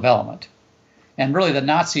sustainable development. And really, the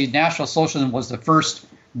Nazi National Socialism was the first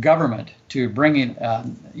government to bring in,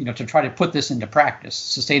 to try to put this into practice,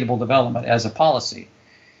 sustainable development as a policy.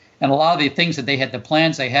 And a lot of the things that the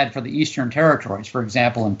plans they had for the Eastern territories, for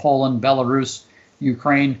example, in Poland, Belarus,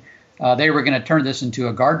 Ukraine, they were going to turn this into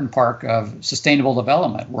a garden park of sustainable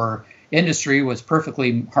development where industry was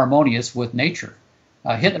perfectly harmonious with nature.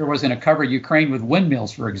 Hitler was going to cover Ukraine with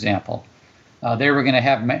windmills, for example. They were going to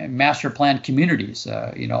have master planned communities,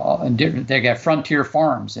 and they got frontier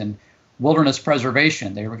farms and wilderness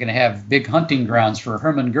preservation. They were going to have big hunting grounds for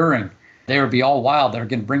Hermann Goering. They would be all wild. They were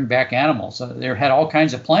going to bring back animals. They had all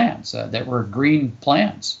kinds of plans that were green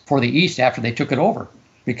plans for the East after they took it over,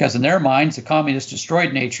 because in their minds, the communists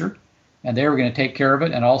destroyed nature, and they were going to take care of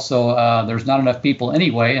it. And also, there's not enough people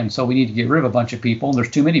anyway, and so we need to get rid of a bunch of people. There's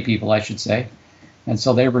too many people, I should say. And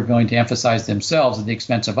so they were going to emphasize themselves at the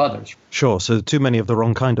expense of others. Sure, so too many of the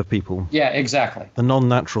wrong kind of people. Yeah, exactly. The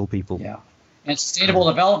non-natural people. Yeah. And sustainable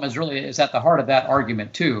development is at the heart of that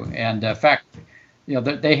argument, too. And in fact,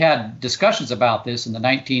 they had discussions about this in the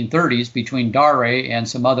 1930s between Dare and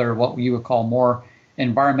some other what you would call more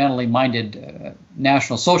environmentally minded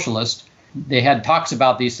National Socialists. They had talks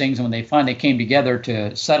about these things, and when they finally came together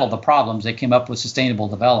to settle the problems, they came up with sustainable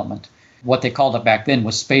development. What they called it back then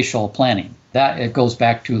was spatial planning. That it goes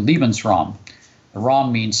back to Lebensraum.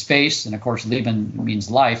 Raum means space, and of course Leben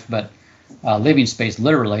means life, but living space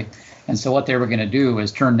literally. And so what they were going to do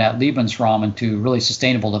is turn that Lebensraum into really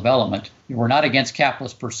sustainable development. We're not against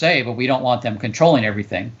capitalists per se, but we don't want them controlling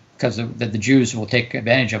everything because the Jews will take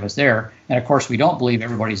advantage of us there. And of course, we don't believe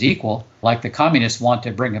everybody's equal, like the communists want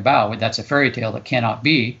to bring about. That's a fairy tale that cannot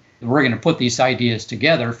be. We're going to put these ideas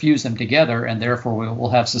together, fuse them together, and therefore we'll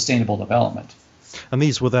have sustainable development. And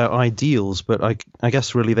these were their ideals, but I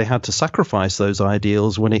guess really they had to sacrifice those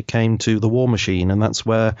ideals when it came to the war machine, and that's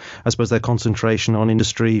where I suppose their concentration on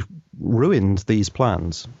industry ruined these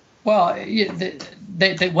plans. Well,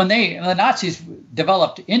 when the Nazis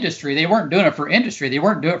developed industry, they weren't doing it for industry. They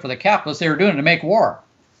weren't doing it for the capitalists. They were doing it to make war.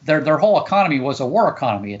 Their whole economy was a war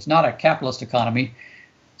economy. It's not a capitalist economy.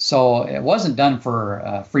 So it wasn't done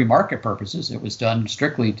for free market purposes. It was done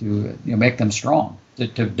strictly to make them strong, to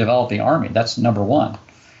develop the army. That's number one.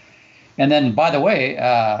 And then, by the way,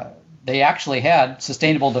 they actually had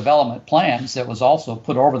sustainable development plans that was also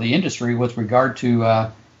put over the industry with regard to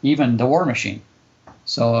even the war machine.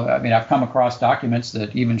 So, I've come across documents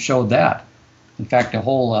that even showed that. In fact, a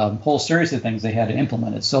whole series of things they had to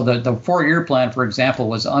implement it. So the 4-year plan, for example,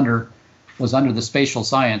 was under the spatial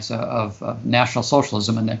science of National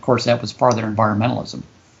Socialism, and of course that was part of their environmentalism.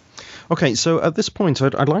 Okay, so at this point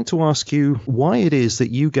I'd like to ask you why it is that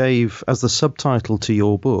you gave as the subtitle to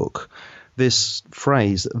your book this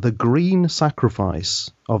phrase, the green sacrifice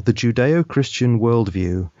of the Judeo-Christian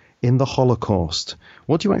worldview in the Holocaust.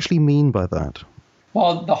 What do you actually mean by that?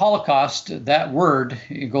 Well, the Holocaust, that word,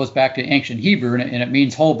 it goes back to ancient Hebrew, and it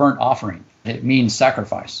means whole burnt offering. It means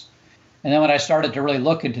sacrifice. And then when I started to really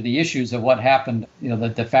look into the issues of what happened,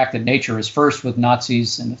 the fact that nature is first with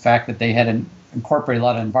Nazis, and the fact that they had incorporated a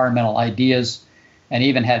lot of environmental ideas and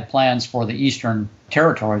even had plans for the Eastern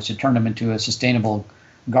territories to turn them into a sustainable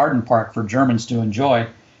garden park for Germans to enjoy.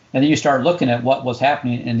 And then you start looking at what was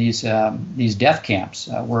happening in these death camps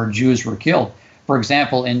where Jews were killed. For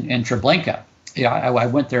example, in Treblinka, I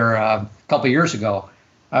went there a couple of years ago.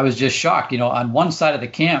 I was just shocked. On one side of the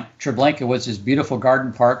camp, Treblinka was this beautiful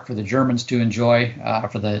garden park for the Germans to enjoy.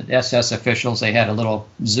 For the SS officials, they had a little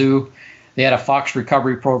zoo. They had a fox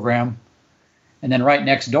recovery program. And then right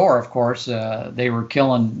next door, of course, they were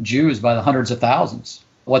killing Jews by the hundreds of thousands.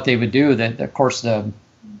 What they would do, of course, the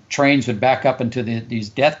trains would back up into these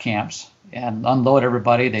death camps and unload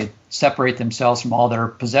everybody. They'd separate themselves from all their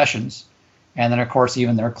possessions. and then, of course,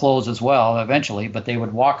 even their clothes as well eventually. But they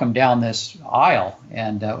would walk them down this aisle.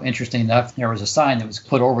 And interesting enough, there was a sign that was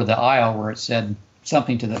put over the aisle where it said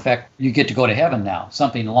something to the effect, "You get to go to heaven now,"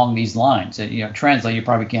 something along these lines. Translate, you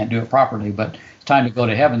probably can't do it properly, but it's time to go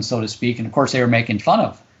to heaven, so to speak. And, of course, they were making fun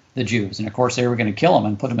of the Jews. And, of course, they were going to kill them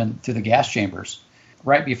and put them into the gas chambers.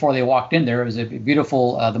 Right before they walked in there, it was a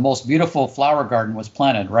beautiful, the most beautiful flower garden was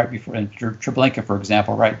planted right before, in Treblinka, for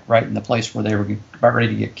example, right in the place where they were about ready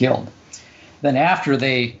to get killed. Then after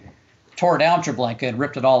they tore down Treblinka and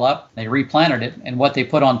ripped it all up, they replanted it, and what they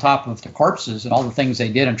put on top of the corpses and all the things they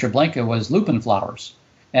did in Treblinka was lupin flowers.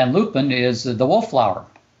 And lupin is the wolf flower.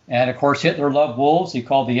 And, of course, Hitler loved wolves. He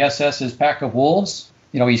called the SS his pack of wolves.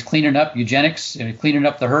 He's cleaning up eugenics and cleaning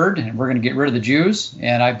up the herd, and we're going to get rid of the Jews.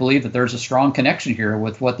 And I believe that there's a strong connection here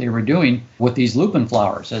with what they were doing with these lupin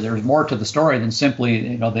flowers. So there's more to the story than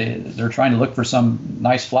simply, they're trying to look for some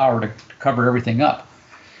nice flower to cover everything up.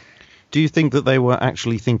 Do you think that they were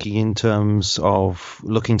actually thinking in terms of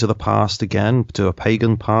looking to the past again, to a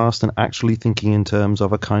pagan past, and actually thinking in terms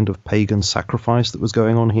of a kind of pagan sacrifice that was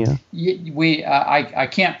going on here? I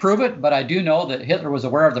can't prove it, but I do know that Hitler was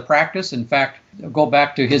aware of the practice. In fact, go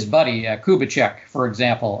back to his buddy, Kubitschek, for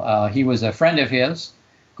example. He was a friend of his,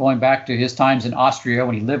 going back to his times in Austria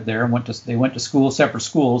when he lived there. They went to school, separate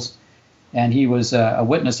schools, and he was a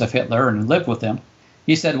witness of Hitler and lived with him.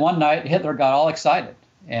 He said one night Hitler got all excited.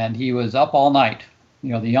 And he was up all night,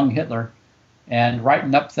 the young Hitler, and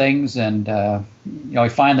writing up things. And, he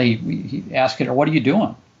asked Hitler, "What are you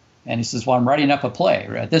doing?" And he says, "Well, I'm writing up a play."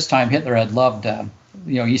 At this time, Hitler had loved,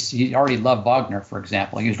 he already loved Wagner, for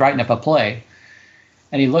example. He was writing up a play.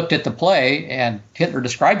 And he looked at the play, and Hitler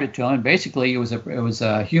described it to him. And basically, it was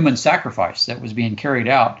a human sacrifice that was being carried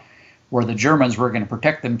out, where the Germans were going to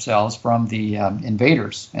protect themselves from the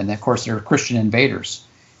invaders. And, of course, they were Christian invaders.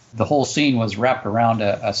 The whole scene was wrapped around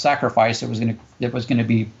a sacrifice that was going to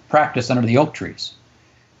be practiced under the oak trees.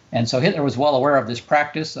 And so Hitler was well aware of this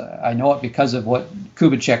practice. I know it because of what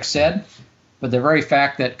Kubitschek said, but the very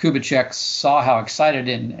fact that Kubitschek saw how excited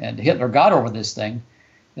and Hitler got over this thing,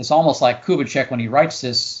 it's almost like Kubitschek, when he writes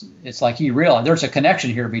this, it's like he realized there's a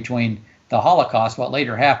connection here between the Holocaust, what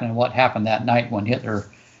later happened, and what happened that night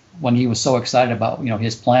when he was so excited about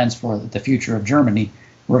his plans for the future of Germany.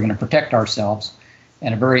 We're going to protect ourselves.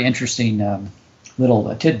 And a very interesting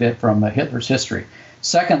little tidbit from Hitler's history.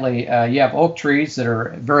 Secondly, you have oak trees that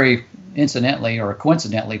are very incidentally or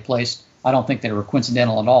coincidentally placed. I don't think they were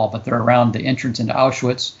coincidental at all, but they're around the entrance into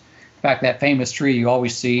Auschwitz. In fact, that famous tree you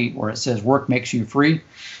always see where it says "Work makes you free."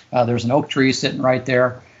 There's an oak tree sitting right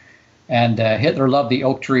there. And Hitler loved the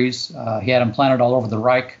oak trees. He had them planted all over the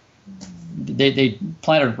Reich. They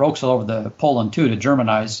planted oaks all over the Poland, too, to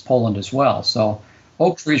Germanize Poland as well. So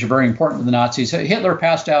oak trees are very important to the Nazis. Hitler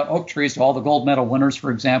passed out oak trees to all the gold medal winners, for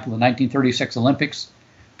example, the 1936 Olympics.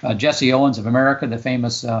 Jesse Owens of America, the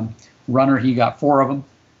famous runner, he got 4 of them.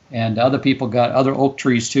 And other people got other oak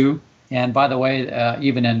trees, too. And by the way,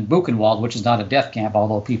 even in Buchenwald, which is not a death camp,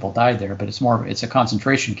 although people died there, but it's a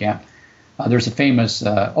concentration camp, there's a famous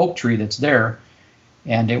oak tree that's there.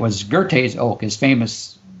 And it was Goethe's oak, his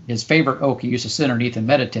favorite oak he used to sit underneath and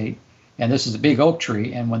meditate. And this is a big oak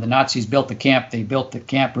tree. And when the Nazis built the camp, they built the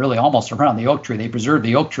camp really almost around the oak tree. They preserved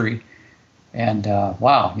the oak tree. And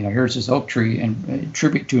wow, here's this oak tree in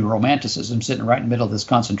tribute to Romanticism sitting right in the middle of this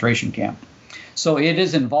concentration camp. So it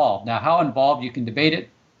is involved. Now, how involved, you can debate it.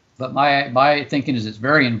 But my thinking is it's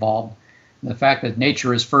very involved. The fact that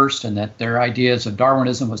nature is first and that their ideas of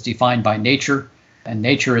Darwinism was defined by nature. And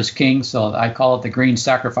nature is king. So I call it the green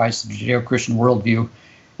sacrifice of the Judeo-Christian worldview.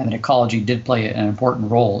 And that ecology did play an important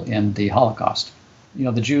role in the Holocaust.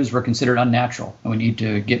 The Jews were considered unnatural, and we need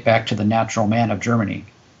to get back to the natural man of Germany.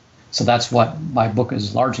 So that's what my book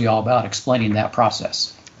is largely all about, explaining that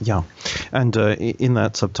process. Yeah, and in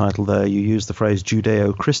that subtitle there, you use the phrase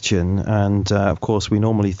Judeo-Christian, and of course we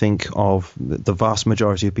normally think of the vast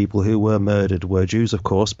majority of people who were murdered were Jews, of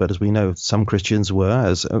course, but as we know, some Christians were,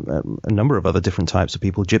 as a number of other different types of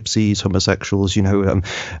people, gypsies, homosexuals,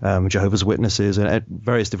 Jehovah's Witnesses, and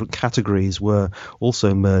various different categories were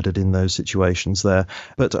also murdered in those situations there.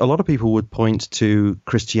 But a lot of people would point to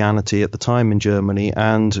Christianity at the time in Germany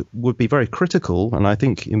and would be very critical, and I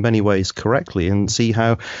think in many ways correctly, and see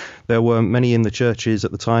how there were many in the churches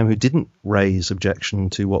at the time who didn't raise objection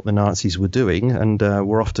to what the Nazis were doing and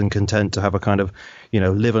were often content to have a kind of,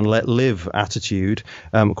 live and let live attitude.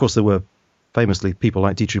 Of course, there were famously people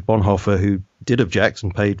like Dietrich Bonhoeffer who did object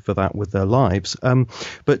and paid for that with their lives.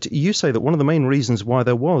 But you say that one of the main reasons why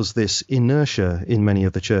there was this inertia in many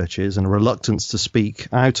of the churches and a reluctance to speak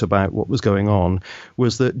out about what was going on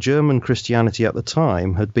was that German Christianity at the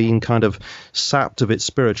time had been kind of sapped of its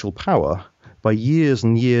spiritual power. by years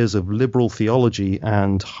and years of liberal theology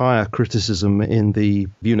and higher criticism in the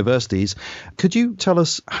universities. Could you tell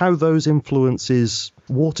us how those influences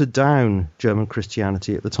watered down German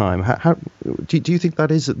Christianity at the time? How do you think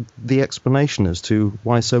that is the explanation as to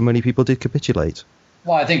why so many people did capitulate?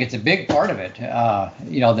 Well, I think it's a big part of it.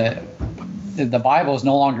 The Bible is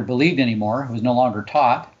no longer believed anymore. It was no longer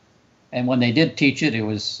taught. And when they did teach it, it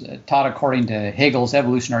was taught according to Hegel's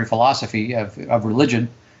evolutionary philosophy of religion.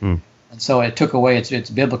 And so it took away its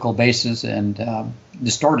biblical basis and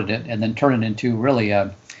distorted it, and then turned it into really,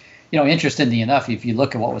 interestingly enough, if you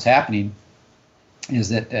look at what was happening, is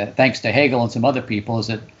that thanks to Hegel and some other people, is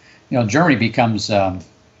that, Germany becomes,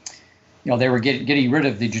 they were getting rid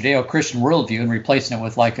of the Judeo-Christian worldview and replacing it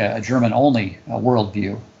with like a German-only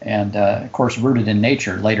worldview, and of course rooted in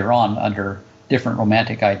nature later on under different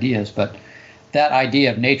romantic ideas. But that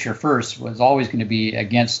idea of nature first was always going to be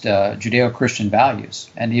against Judeo-Christian values.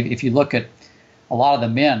 And if you look at a lot of the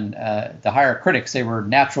men, the higher critics, they were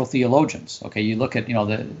natural theologians. Okay, you look at,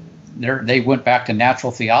 they went back to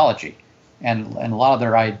natural theology, and a lot of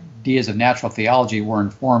their ideas of natural theology were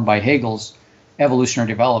informed by Hegel's evolutionary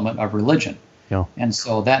development of religion. Yeah. And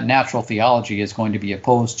so that natural theology is going to be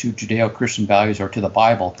opposed to Judeo-Christian values or to the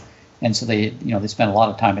Bible. And so they spent a lot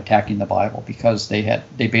of time attacking the Bible because they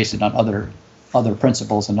based it on other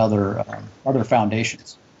principles and other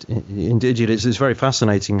foundations. Indeed, it's very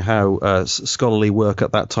fascinating how scholarly work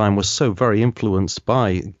at that time was so very influenced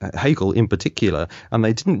by Hegel in particular, and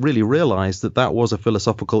they didn't really realize that was a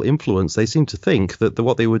philosophical influence. They seemed to think that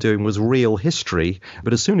what they were doing was real history,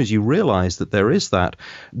 but as soon as you realize that there is that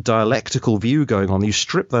dialectical view going on, you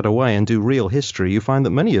strip that away and do real history, you find that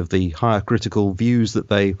many of the higher critical views that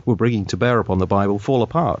they were bringing to bear upon the Bible fall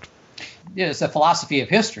apart. Yeah, it's a philosophy of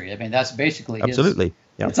history. I mean, that's basically absolutely.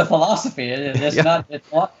 Yeah. It's a philosophy. It's not.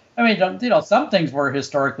 Some things were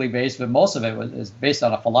historically based, but most of it is based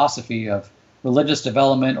on a philosophy of religious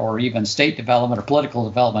development or even state development or political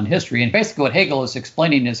development history. And basically, what Hegel is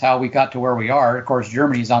explaining is how we got to where we are. Of course,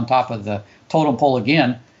 Germany's on top of the totem pole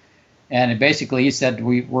again, and basically he said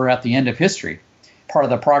we're at the end of history. Part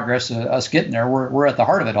of the progress of us getting there, we're at the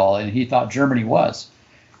heart of it all, and he thought Germany was.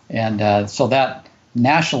 And so that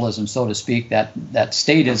nationalism, so to speak, that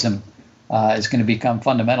statism is going to become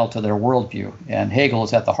fundamental to their worldview. And Hegel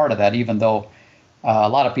is at the heart of that, even though a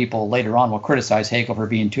lot of people later on will criticize Hegel for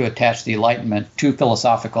being too attached to the Enlightenment, too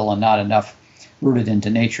philosophical, and not enough rooted into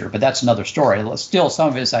nature. But that's another story. Still, some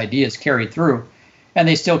of his ideas carried through, and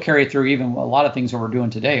they still carry through even a lot of things that we're doing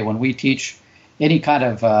today. When we teach any kind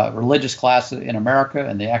of religious class in America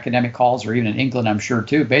and the academic halls, or even in England, I'm sure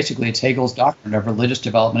too, basically it's Hegel's doctrine of religious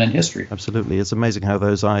development and history. Absolutely. It's amazing how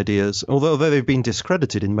those ideas, although they've been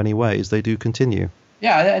discredited in many ways, they do continue.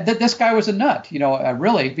 Yeah, this guy was a nut,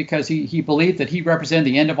 really, because he believed that he represented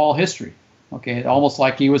the end of all history. Okay, almost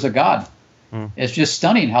like he was a god. It's just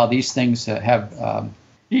stunning how these things have,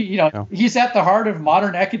 he's at the heart of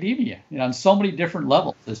modern academia, on so many different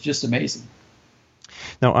levels. It's just amazing.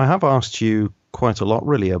 Now, I have asked you quite a lot,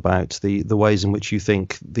 really, about the ways in which you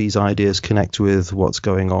think these ideas connect with what's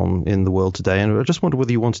going on in the world today. And I just wonder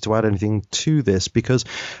whether you wanted to add anything to this, because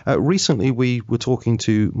recently we were talking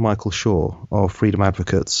to Michael Shaw of Freedom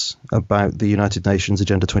Advocates about the United Nations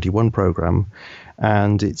Agenda 21 program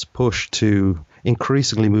and its push to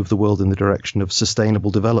increasingly move the world in the direction of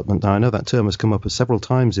sustainable development. Now, I know that term has come up several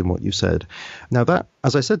times in what you said. Now, that,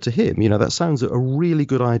 as I said to him, that sounds a really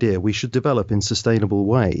good idea. We should develop in sustainable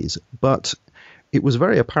ways. But it was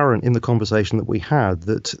very apparent in the conversation that we had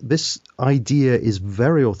that this idea is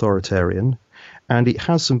very authoritarian, and it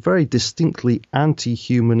has some very distinctly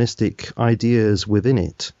anti-humanistic ideas within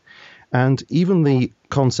it. And even the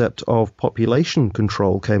concept of population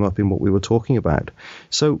control came up in what we were talking about.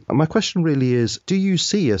 So my question really is, do you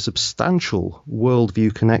see a substantial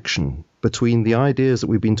worldview connection between the ideas that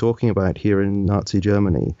we've been talking about here in Nazi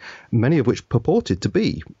Germany, many of which purported to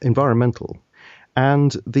be environmental,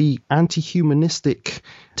 and the anti-humanistic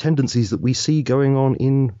tendencies that we see going on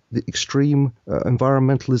in the extreme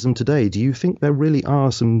environmentalism today? Do you think there really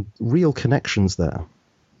are some real connections there?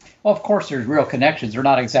 Well, of course, there's real connections. They're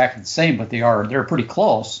not exactly the same, but they're pretty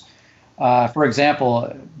close. For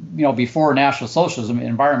example, before National Socialism,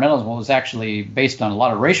 environmentalism was actually based on a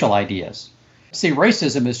lot of racial ideas. See,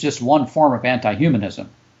 racism is just one form of anti-humanism.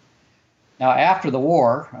 Now, after the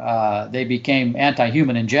war, they became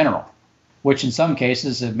anti-human in general, which in some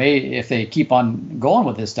cases, if they keep on going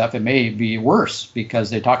with this stuff, it may be worse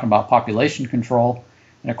because they're talking about population control.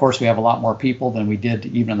 And of course, we have a lot more people than we did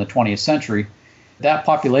even in the 20th century. That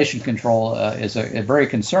population control is very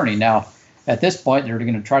concerning. Now, at this point, they're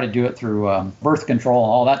going to try to do it through birth control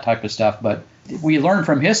and all that type of stuff. But we learn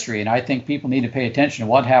from history, and I think people need to pay attention to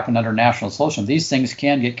what happened under National Socialism. These things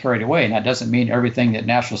can get carried away, and that doesn't mean everything that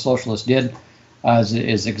National Socialists did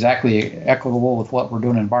is exactly equitable with what we're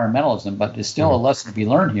doing in environmentalism, but there's still a lesson to be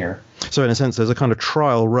learned here. So in a sense, there's a kind of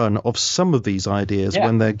trial run of some of these ideas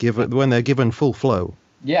when they're given full flow.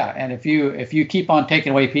 Yeah, and if you keep on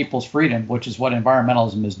taking away people's freedom, which is what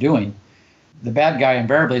environmentalism is doing, the bad guy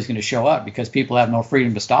invariably is going to show up because people have no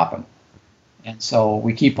freedom to stop him. And so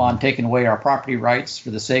we keep on taking away our property rights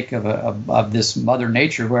for the sake of this Mother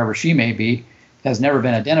Nature, whoever she may be, has never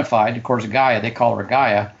been identified. Of course, Gaia, they call her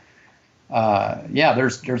Gaia.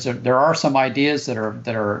 There are some ideas that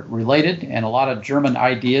are related, and a lot of German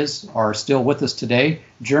ideas are still with us today.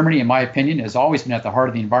 Germany, in my opinion, has always been at the heart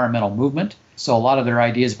of the environmental movement. So a lot of their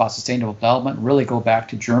ideas about sustainable development really go back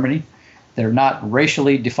to Germany. They're not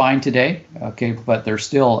racially defined today, okay, but there's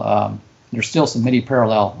still some many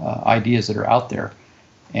parallel ideas that are out there.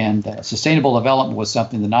 And sustainable development was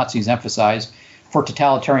something the Nazis emphasized for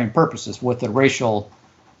totalitarian purposes with a racial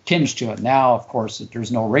tinge to it. Now, of course,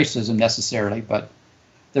 there's no racism necessarily, but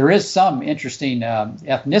there is some interesting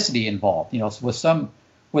ethnicity involved.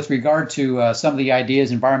 With regard to some of the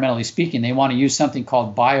ideas, environmentally speaking, they want to use something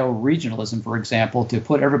called bioregionalism, for example, to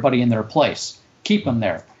put everybody in their place, keep them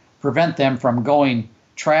there, prevent them from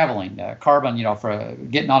traveling, carbon, for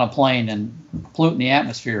getting on a plane and polluting the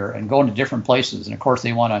atmosphere and going to different places. And of course,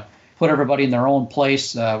 they want to put everybody in their own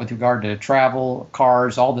place with regard to travel,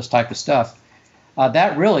 cars, all this type of stuff.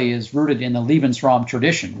 That really is rooted in the Lebensraum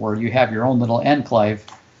tradition, where you have your own little enclave,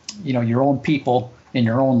 your own people in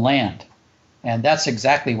your own land. And that's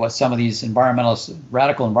exactly what some of these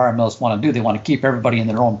radical environmentalists want to do. They want to keep everybody in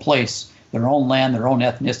their own place, their own land, their own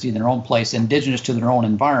ethnicity, their own place, indigenous to their own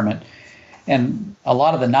environment. And a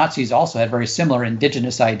lot of the Nazis also had very similar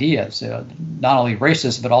indigenous ideas, not only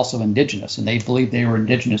racist, but also indigenous. And they believed they were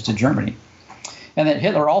indigenous to Germany. And that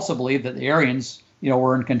Hitler also believed that the Aryans,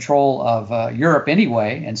 were in control of Europe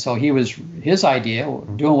anyway. And so his idea,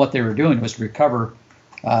 doing what they were doing, was to recover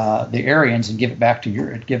the Aryans and give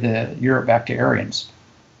the Europe back to Aryans.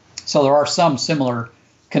 So there are some similar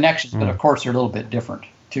connections, but of course they're a little bit different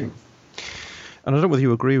too. And I don't know whether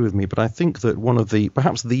you agree with me, but I think that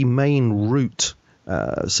perhaps the main root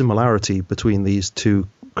similarity between these two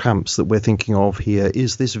camps that we're thinking of here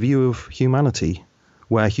is this view of humanity,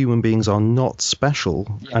 where human beings are not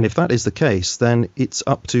special. Yeah. And if that is the case, then it's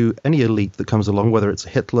up to any elite that comes along, whether it's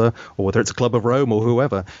Hitler or whether it's a Club of Rome or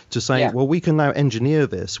whoever, to say, well, we can now engineer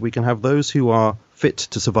this. We can have those who are fit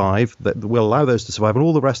to survive, that we'll allow those to survive, and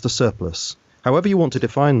all the rest are surplus. However you want to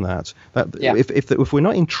define that if we're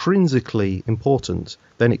not intrinsically important,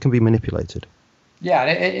 then it can be manipulated. Yeah,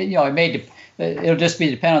 it'll just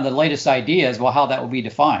be depend on the latest ideas, how that will be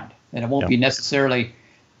defined. And it won't be necessarily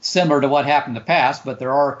similar to what happened in the past, but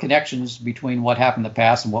there are connections between what happened in the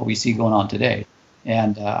past and what we see going on today.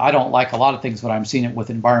 And I don't like a lot of things, but I'm seeing it with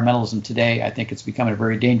environmentalism today. I think it's becoming a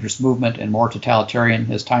very dangerous movement and more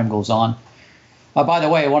totalitarian as time goes on. By the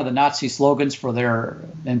way, one of the Nazi slogans for their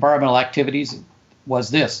environmental activities was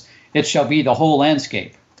this: "It shall be the whole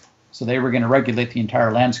landscape." So they were going to regulate the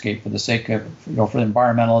entire landscape for the sake of, for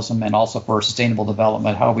environmentalism and also for sustainable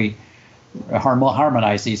development, how we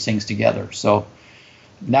harmonize these things together. So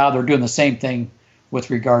now they're doing the same thing with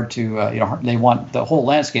regard to, they want the whole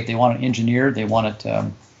landscape. They want it engineered. They want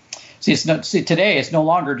it. Today it's no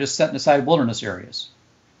longer just setting aside wilderness areas.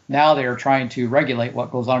 Now they are trying to regulate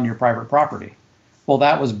what goes on in your private property. Well,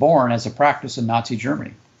 that was born as a practice in Nazi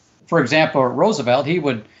Germany. For example, Roosevelt, he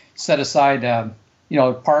would set aside,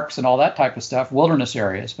 parks and all that type of stuff, wilderness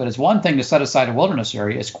areas. But it's one thing to set aside a wilderness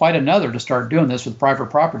area. It's quite another to start doing this with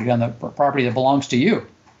private property on the property that belongs to you.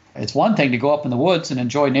 It's one thing to go up in the woods and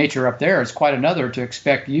enjoy nature up there. It's quite another to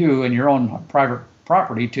expect you and your own private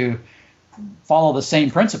property to follow the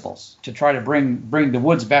same principles, to try to bring the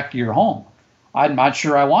woods back to your home. I'm not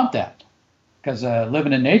sure I want that, because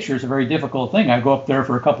living in nature is a very difficult thing. I go up there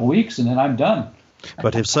for a couple of weeks and then I'm done.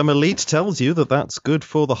 But if some elite tells you that that's good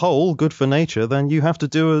for the whole, good for nature, then you have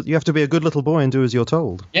to be a good little boy and do as you're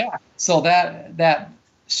told. Yeah. So that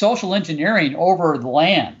social engineering over the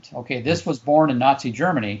land, this was born in Nazi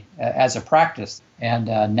Germany as a practice, and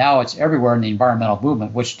now it's everywhere in the environmental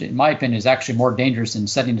movement, which in my opinion is actually more dangerous than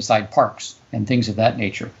setting aside parks and things of that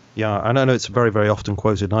nature. Yeah, and I know it's very, very often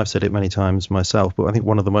quoted, and I've said it many times myself, but I think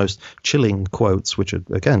one of the most chilling quotes, which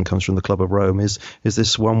again comes from the Club of Rome, is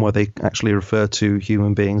this one where they actually refer to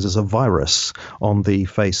human beings as a virus on the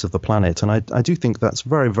face of the planet. And I do think that's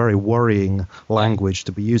very, very worrying language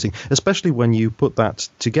to be using, especially when you put that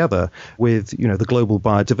together with, the global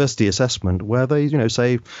biodiversity assessment, where they,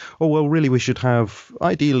 say, oh, well, really, we should have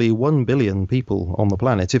ideally 1 billion people on the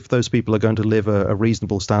planet. If those people are going to live a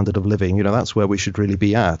reasonable standard of living, that's where we should really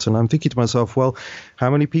be at. And I'm thinking to myself, well, how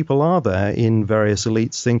many people are there in various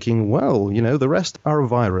elites thinking, well, the rest are a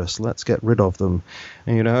virus, let's get rid of them.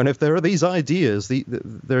 And if there are these ideas,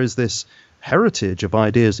 there is this heritage of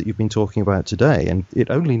ideas that you've been talking about today, and it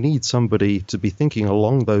only needs somebody to be thinking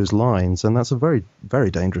along those lines, and that's a very, very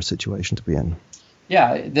dangerous situation to be in.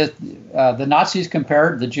 Yeah, the Nazis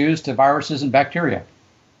compared the Jews to viruses and bacteria.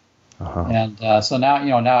 Uh-huh. And so now,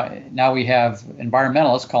 now we have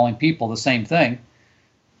environmentalists calling people the same thing.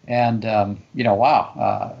 And,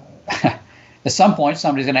 wow, at some point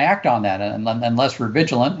somebody's going to act on that, unless we're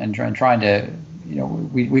vigilant and trying to,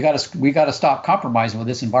 we got to stop compromising with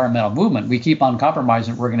this environmental movement. We keep on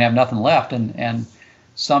compromising, we're going to have nothing left, and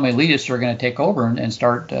some elitists are going to take over and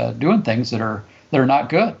start doing things that are not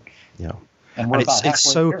good. Yeah. And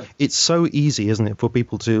it's so easy, isn't it, for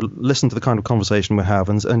people to listen to the kind of conversation we have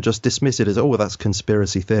and just dismiss it as, oh, well, that's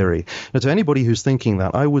conspiracy theory. Now, to anybody who's thinking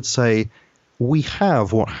that, I would say, we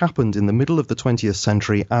have what happened in the middle of the 20th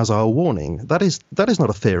century as our warning. That is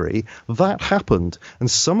not a theory. That happened.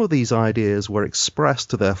 And some of these ideas were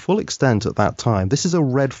expressed to their full extent at that time. This is a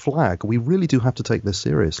red flag. We really do have to take this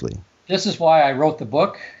seriously. This is why I wrote the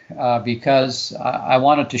book, because I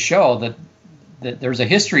wanted to show that there's a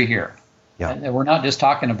history here. Yeah. We're not just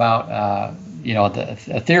talking about,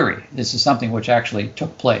 a theory. This is something which actually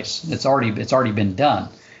took place. It's already been done.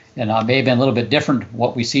 And it may have been a little bit different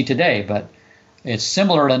what we see today, but it's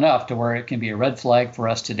similar enough to where it can be a red flag for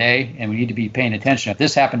us today, and we need to be paying attention. If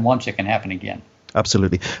this happened once, it can happen again.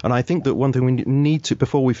 Absolutely. And I think that one thing we need to,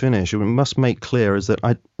 before we finish, we must make clear is that,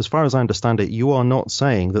 as far as I understand it, you are not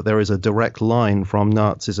saying that there is a direct line from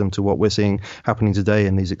Nazism to what we're seeing happening today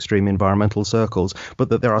in these extreme environmental circles, but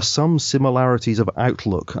that there are some similarities of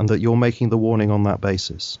outlook and that you're making the warning on that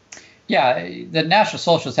basis. Yeah, the National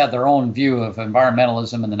Socialists had their own view of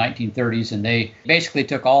environmentalism in the 1930s, and they basically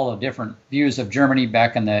took all the different views of Germany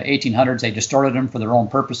back in the 1800s. They distorted them for their own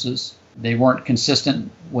purposes. They weren't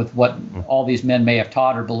consistent with what all these men may have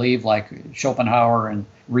taught or believed, like Schopenhauer and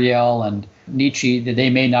Riel and Nietzsche. They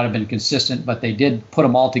may not have been consistent, but they did put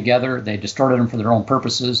them all together. They distorted them for their own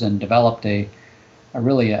purposes and developed a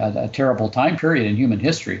really terrible time period in human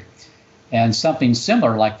history. And something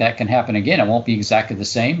similar like that can happen again. It won't be exactly the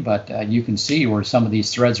same, but you can see where some of these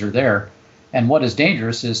threads are there. And what is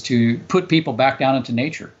dangerous is to put people back down into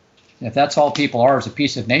nature. If that's all people are, is a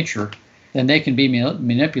piece of nature, then they can be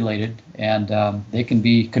manipulated, and they can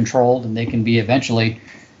be controlled, and they can be eventually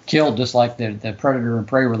killed, just like the predator and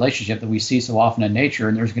prey relationship that we see so often in nature.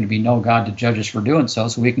 And there's going to be no God to judge us for doing so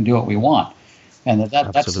we can do what we want. And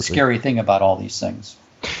that's the scary thing about all these things.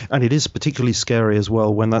 And it is particularly scary as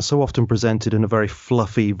well when that's so often presented in a very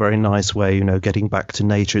fluffy, very nice way, getting back to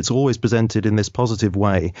nature. It's always presented in this positive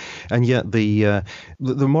way. And yet the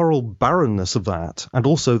moral barrenness of that, and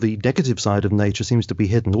also the negative side of nature, seems to be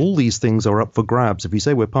hidden. All these things are up for grabs. If you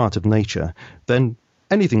say we're part of nature, then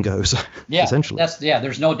anything goes, essentially.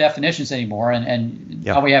 There's no definitions anymore. And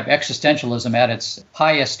now we have existentialism at its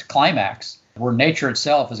highest climax, where nature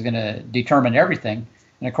itself is going to determine everything.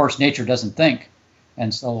 And, of course, nature doesn't think.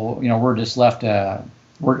 And so, we're just left,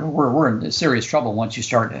 we're in serious trouble once you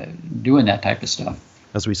start doing that type of stuff.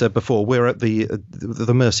 As we said before, we're at the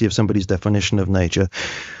mercy of somebody's definition of nature.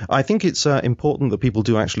 I think it's important that people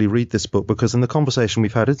do actually read this book, because in the conversation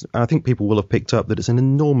we've had, I think people will have picked up that it's an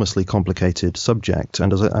enormously complicated subject.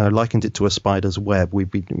 And as I likened it to a spider's web, we've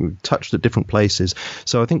touched at different places.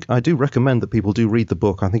 So I do recommend that people do read the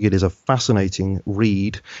book. I think it is a fascinating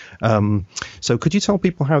read. So could you tell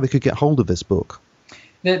people how they could get hold of this book?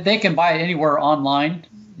 They can buy it anywhere online.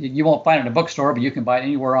 You won't find it in a bookstore, but you can buy it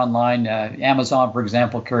anywhere online. Amazon, for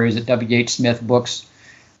example, carries it. W.H. Smith Books.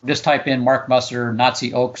 Just type in Mark Musser,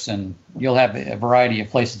 Nazi Oaks, and you'll have a variety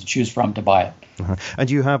of places to choose from to buy it. Uh-huh. And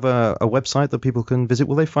do you have a website that people can visit?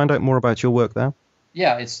 Will they find out more about your work there?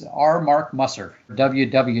 Yeah, it's Mark Musser,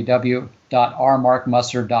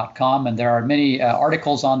 www.rmarkmusser.com. And there are many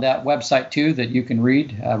articles on that website, too, that you can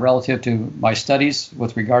read relative to my studies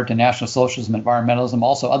with regard to National Socialism and environmentalism.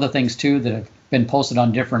 Also other things, too, that have been posted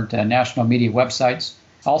on different national media websites.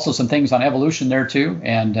 Also some things on evolution there, too,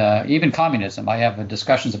 and even communism. I have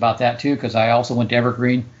discussions about that, too, because I also went to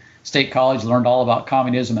Evergreen State College, learned all about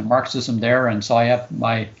communism and Marxism there. And so I have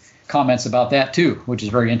my comments about that too, which is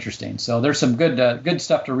very interesting. So there's some good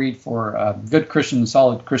stuff to read for good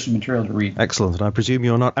solid Christian material to read. Excellent. And I presume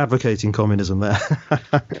you're not advocating communism there.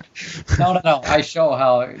 No. I show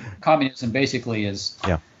how communism basically is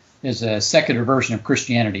a secular version of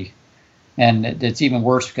Christianity. And it's even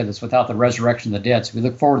worse because it's without the resurrection of the dead. So we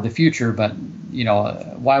look forward to the future, but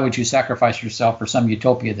why would you sacrifice yourself for some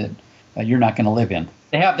utopia that you're not going to live in?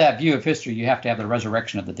 To have that view of history, you have to have the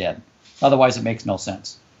resurrection of the dead. Otherwise, it makes no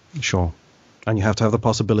sense. Sure. And you have to have the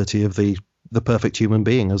possibility of the perfect human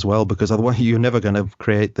being as well, because otherwise you're never going to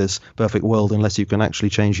create this perfect world unless you can actually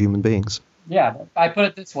change human beings. Yeah, I put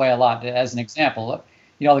it this way a lot as an example.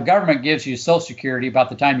 The government gives you Social Security about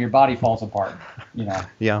the time your body falls apart.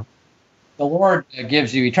 Yeah. The Lord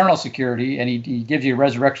gives you eternal security, and He gives you a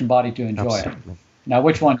resurrection body to enjoy it. Now,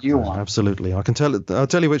 which one do you want? Absolutely. I'll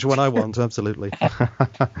tell you which one I want. Absolutely.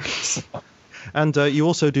 And you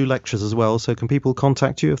also do lectures as well. So can people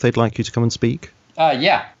contact you if they'd like you to come and speak?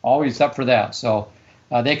 Yeah, always up for that. So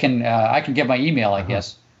they can. I can give my email, I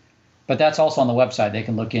guess. But that's also on the website. They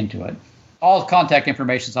can look into it. All contact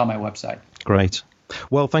information is on my website. Great.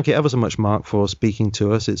 Well, thank you ever so much, Mark, for speaking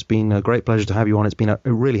to us. It's been a great pleasure to have you on. It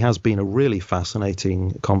really has been a really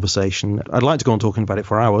fascinating conversation. I'd like to go on talking about it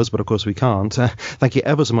for hours, but of course we can't. Thank you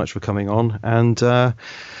ever so much for coming on, and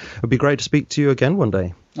it'd be great to speak to you again one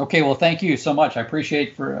day. Okay, well, thank you so much. I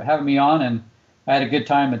appreciate for having me on, and I had a good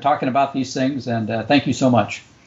time talking about these things, and thank you so much.